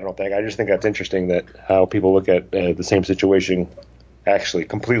wrong way, I don't think. I just think that's interesting that how people look at the same situation actually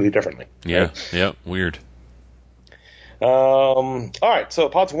completely differently. Yeah, right? Yeah, weird. All right, so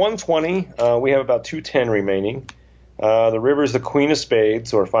pot's 120. We have about 210 remaining. The river is the queen of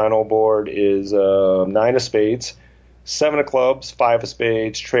spades, so our final board is 9 of spades, 7 of clubs, 5 of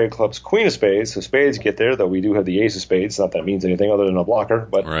spades, trade of clubs, queen of spades. So spades get there, though we do have the ace of spades. Not that it means anything other than a blocker,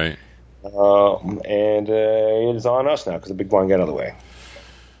 but right. And it is on us now because the big blind got out of the way.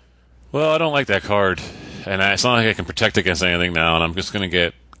 Well, I don't like that card, and it's not like I can protect against anything now, and I'm just going to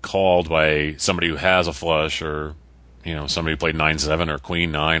get called by somebody who has a flush, or somebody who played 9-7 or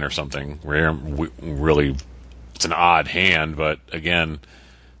queen 9 or something. Really, it's an odd hand, but again,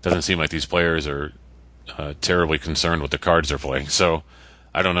 doesn't seem like these players are terribly concerned with the cards they're playing. So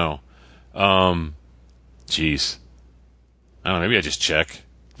I don't know. Jeez, I don't know. Maybe I just check.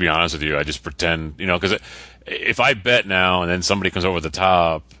 To be honest with you, I just pretend, because if I bet now and then somebody comes over the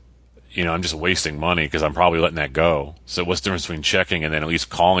top, I'm just wasting money because I'm probably letting that go. So what's the difference between checking and then at least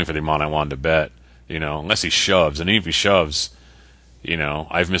calling for the amount I wanted to bet? Unless he shoves, and even if he shoves,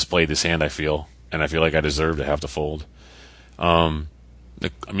 I've misplayed this hand. I feel like I deserve to have to fold.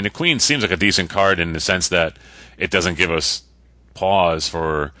 The queen seems like a decent card in the sense that it doesn't give us pause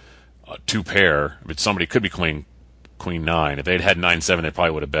for a 2-pair. But somebody could be queen 9. If they'd had 9-7, they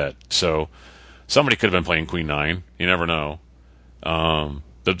probably would have bet. So somebody could have been playing queen 9. You never know.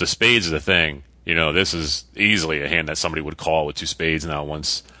 The spades are the thing. This is easily a hand that somebody would call with 2 spades now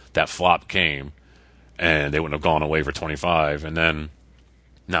once that flop came, and they wouldn't have gone away for 25. And then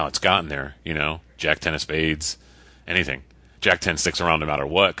now it's gotten there. Jack 10 of spades, anything. Jack 10 sticks around no matter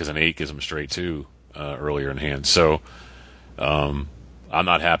what because an 8 gives him a straight 2 earlier in hand. So I'm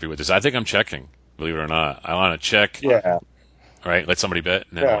not happy with this. I think I'm checking. Believe it or not, I want to check. Yeah. Right. Let somebody bet,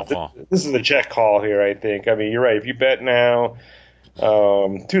 and then I'll call. This is a check call here, I think. You're right. If you bet now,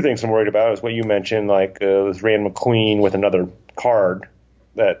 2 things I'm worried about is what you mentioned, like this random queen with another card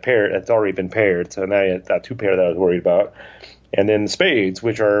that's already been paired. So now you have that 2 pair that I was worried about, and then the spades,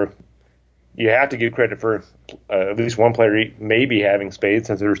 which are you have to give credit for at least one player maybe having spades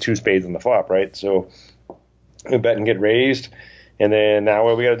since there's 2 spades on the flop, right? So we bet and get raised. And then now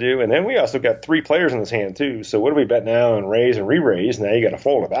what we got to do? And then we also got 3 players in this hand too. So what do we bet now and raise and re-raise? Now you got to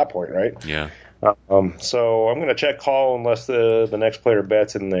fold at that point, right? Yeah. So I'm going to check call unless the next player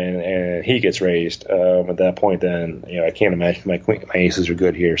bets and he gets raised. At that point, then I can't imagine my aces are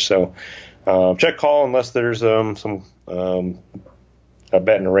good here. So check call unless there's some a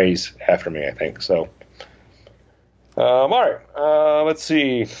bet and a raise after me, I think. So. All right, let's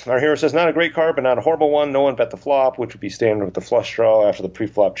see. Our hero says, not a great card, but not a horrible one. No one bet the flop, which would be standard with the flush draw after the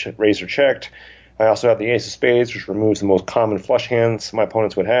pre-flop raise or checked. I also have the ace of spades, which removes the most common flush hands my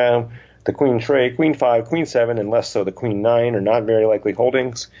opponents would have. The queen tray, queen 5, queen 7, and less so the queen 9 are not very likely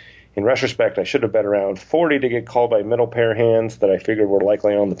holdings. In retrospect, I should have bet around 40 to get called by middle pair hands that I figured were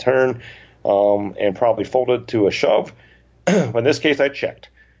likely on the turn, and probably folded to a shove. But in this case, I checked.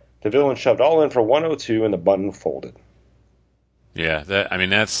 The villain shoved all in for 102, and the button folded. Yeah,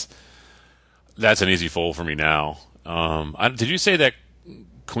 that's an easy fold for me now. Did you say that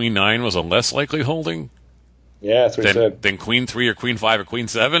queen 9 was a less likely holding? Yeah, that's what he said. Than queen 3 or queen 5 or queen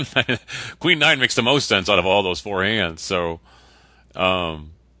 7? Queen 9 makes the most sense out of all those 4 hands. So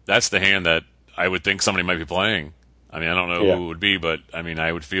that's the hand that I would think somebody might be playing. I don't know who it would be, but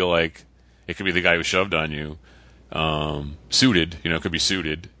I would feel like it could be the guy who shoved on you. Suited, it could be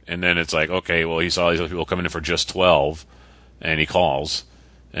suited. And then it's like, okay, well, he saw these other people coming in for just 12, and he calls.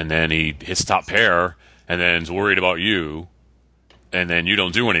 And then he hits top pair, and then is worried about you, and then you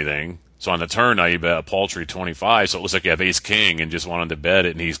don't do anything. So on the turn, now you bet a paltry 25, so it looks like you have ace-king and just wanted to bet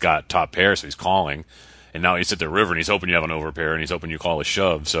it, and he's got top pair, so he's calling. And now he's at the river, and he's hoping you have an overpair, and he's hoping you call a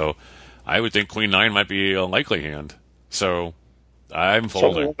shove. So I would think queen-9 might be a likely hand. So I'm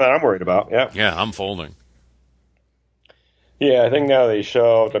folding. Something that I'm worried about, yeah. Yeah, I'm folding. Yeah, I think now they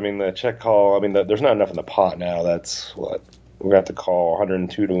shoved. I mean, the check call. I mean, there's not enough in the pot now. That's what we're gonna have to call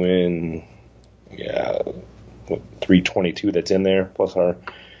 102 to win. Yeah, 322 that's in there plus our.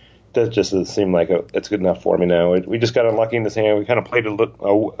 That just doesn't seem like it's good enough for me now. We just got unlucky in this hand. We kind of played it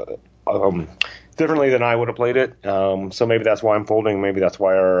differently than I would have played it. So maybe that's why I'm folding. Maybe that's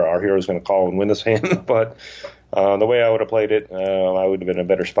why our hero is going to call and win this hand. But the way I would have played it, I would have been in a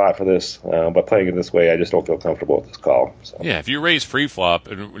better spot for this. But playing it this way, I just don't feel comfortable with this call. So. Yeah, if you raise pre-flop,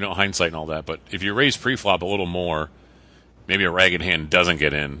 hindsight and all that, but if you raise pre-flop a little more, maybe a ragged hand doesn't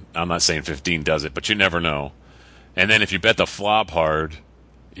get in. I'm not saying 15 does it, but you never know. And then if you bet the flop hard,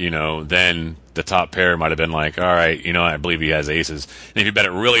 then the top pair might have been like, all right, I believe he has aces. And if you bet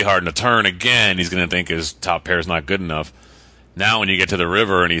it really hard in the turn, again, he's going to think his top pair is not good enough. Now when you get to the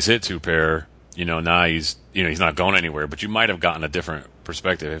river and he's hit two pair, now he's not going anywhere. But you might have gotten a different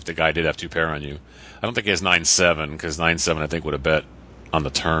perspective if the guy did have two pair on you. I don't think he has 9-7, because 9-7 I think would have bet on the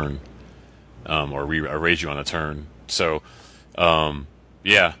turn, or raised you on the turn. So,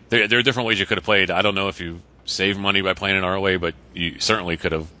 yeah, there are different ways you could have played. I don't know if you save money by playing it our way, but you certainly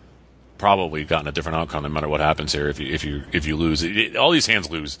could have probably gotten a different outcome no matter what happens here. If you lose, all these hands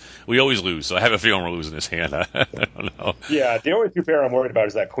lose. We always lose, so I have a feeling we're losing this hand. I don't know. Yeah, the only two pair I'm worried about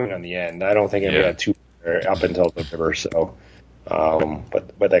is that queen on the end. I don't think anybody had two pair up until the river. So,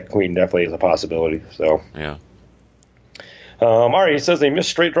 but that queen definitely is a possibility. So yeah. All right, he says they missed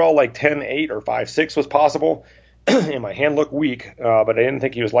straight draw like 10-8 or 5-6 was possible. And my hand looked weak, but I didn't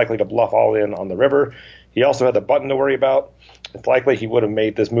think he was likely to bluff all in on the river. He also had the button to worry about. It's likely he would have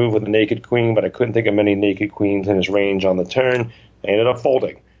made this move with a naked queen, but I couldn't think of many naked queens in his range on the turn. I ended up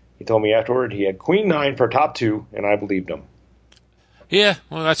folding. He told me afterward he had queen-9 for top two, and I believed him. Yeah,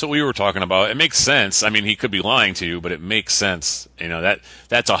 well, that's what we were talking about. It makes sense. I mean, he could be lying to you, but it makes sense.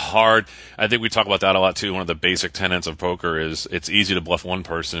 That's a hard. I think we talk about that a lot too. One of the basic tenets of poker is it's easy to bluff one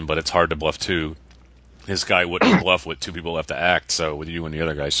person, but it's hard to bluff two. This guy wouldn't bluff with two people left to act, so with you and the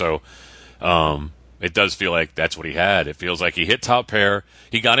other guy. So it does feel like that's what he had. It feels like he hit top pair.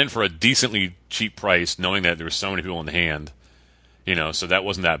 He got in for a decently cheap price, knowing that there were so many people in the hand. So that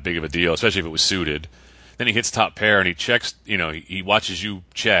wasn't that big of a deal, especially if it was suited. Then he hits top pair and he checks. He watches you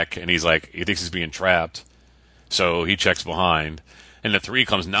check, and he thinks he's being trapped, so he checks behind. And the 3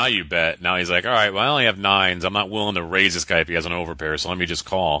 comes. Now you bet. Now he's like, all right, well, I only have 9s. I'm not willing to raise this guy if he has an overpair, so let me just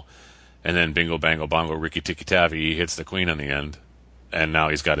call. And then bingo, bango, bongo, Ricky Tiki Tavi, he hits the queen on the end. And now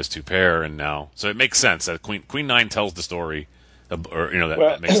he's got his two pair, and now. So it makes sense. That queen 9 tells the story.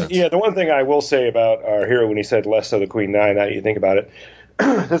 That makes sense. Yeah, the one thing I will say about our hero when he said less so the queen 9, now you think about it,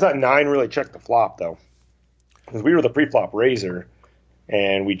 does that 9 really check the flop, though? Because we were the pre-flop raiser,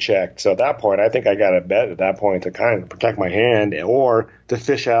 and we checked. So at that point, I think I got a bet at that point to kind of protect my hand or to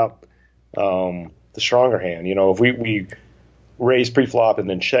fish out the stronger hand. If we raise pre-flop and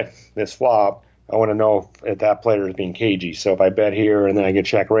then check this flop, I want to know if that player is being cagey. So if I bet here and then I get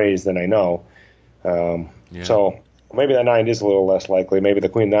check raised, then I know. So maybe that 9 is a little less likely. Maybe the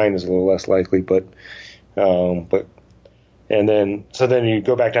queen 9 is a little less likely. And then you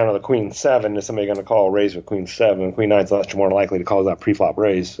go back down to the queen 7. Is somebody going to call a raise with queen 7? Queen 9 is much more likely to call that pre-flop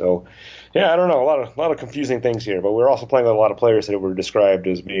raise. So yeah, I don't know. A lot of confusing things here. But we're also playing with a lot of players that were described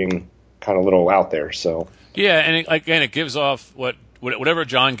as being kind of a little out there. So yeah, and it gives off whatever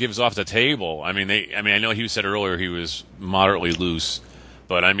John gives off the table. I know he said earlier he was moderately loose,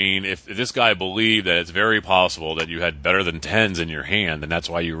 but I mean, if this guy believed that it's very possible that you had better than 10s in your hand, and that's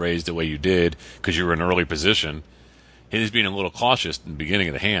why you raised the way you did because you were in an early position, he's being a little cautious in the beginning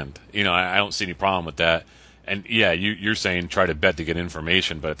of the hand. I don't see any problem with that. And yeah, you're saying try to bet to get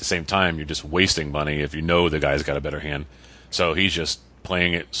information, but at the same time, you're just wasting money if you know the guy's got a better hand. So he's just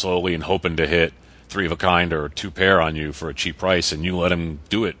playing it slowly and hoping to hit 3 of a kind or 2 pair on you for a cheap price, and you let him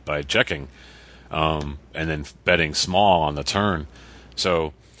do it by checking, and then betting small on the turn.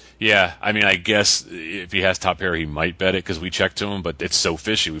 So, yeah, I guess if he has top pair, he might bet it because we checked to him, but it's so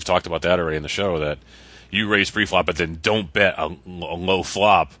fishy. We've talked about that already in the show that you raise pre-flop, but then don't bet a low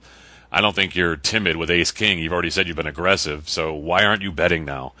flop. I don't think you're timid with ace-king. You've already said you've been aggressive, so why aren't you betting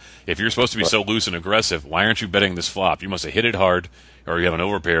now? If you're supposed to be so loose and aggressive, why aren't you betting this flop? You must have hit it hard, or you have an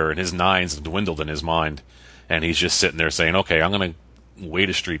overpair, and his 9s have dwindled in his mind, and he's just sitting there saying, okay, I'm going to wait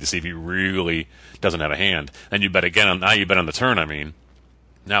a street to see if he really doesn't have a hand. And you bet again. Now you bet on the turn,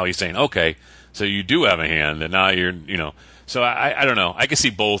 Now he's saying, okay, so you do have a hand, and now you're, So I don't know. I can see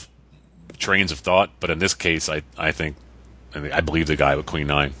both trains of thought, but in this case, I believe the guy with Queen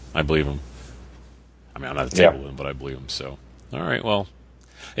 9. I believe him. I mean, I'm not at the table with him, but I believe him. So, all right, well,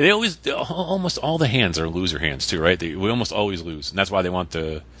 almost all the hands are loser hands too, right? We almost always lose, and that's why they want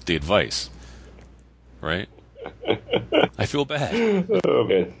the advice, right? I feel bad. Oh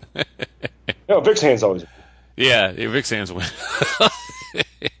man. No, Vic's hands always. Yeah, Vic's hands win.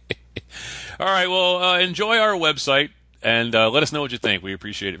 All right, well, enjoy our website and let us know what you think. We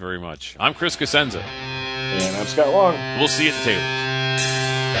appreciate it very much. I'm Chris Cosenza. And I'm Scott Long. We'll see you at the table.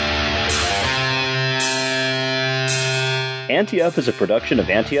 Ante-Up is a production of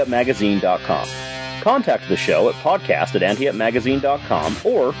AnteUpMagazine.com. Contact the show at podcast@AnteUpMagazine.com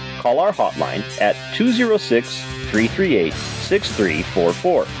or call our hotline at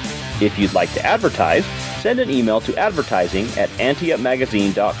 206-338-6344. If you'd like to advertise, send an email to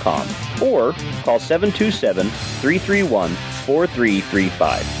advertising@AnteUpMagazine.com or call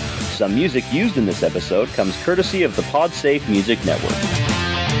 727-331-4335. Some music used in this episode comes courtesy of the PodSafe Music Network.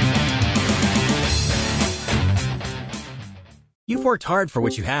 You've worked hard for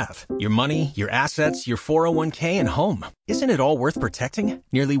what you have. Your money, your assets, your 401k, and home. Isn't it all worth protecting?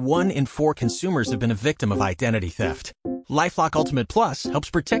 Nearly 1 in 4 consumers have been a victim of identity theft. LifeLock Ultimate Plus helps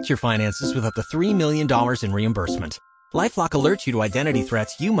protect your finances with up to $3 million in reimbursement. LifeLock alerts you to identity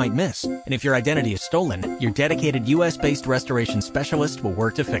threats you might miss. And if your identity is stolen, your dedicated U.S.-based restoration specialist will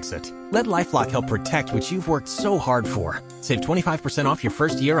work to fix it. Let LifeLock help protect what you've worked so hard for. Save 25% off your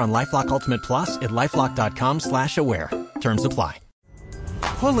first year on LifeLock Ultimate Plus at LifeLock.com/aware. Terms apply.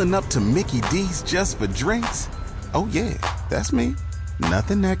 Pulling up to Mickey D's just for drinks? Oh yeah, that's me.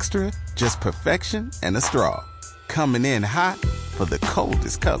 Nothing extra, just perfection and a straw. Coming in hot for the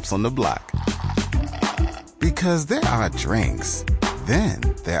coldest cups on the block. Because there are drinks. Then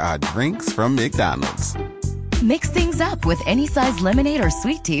there are drinks from McDonald's. Mix things up with any size lemonade or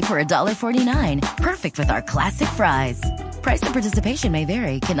sweet tea for $1.49. Perfect with our classic fries. Price and participation may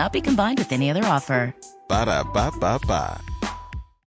vary. Cannot be combined with any other offer. Ba-da-ba-ba-ba.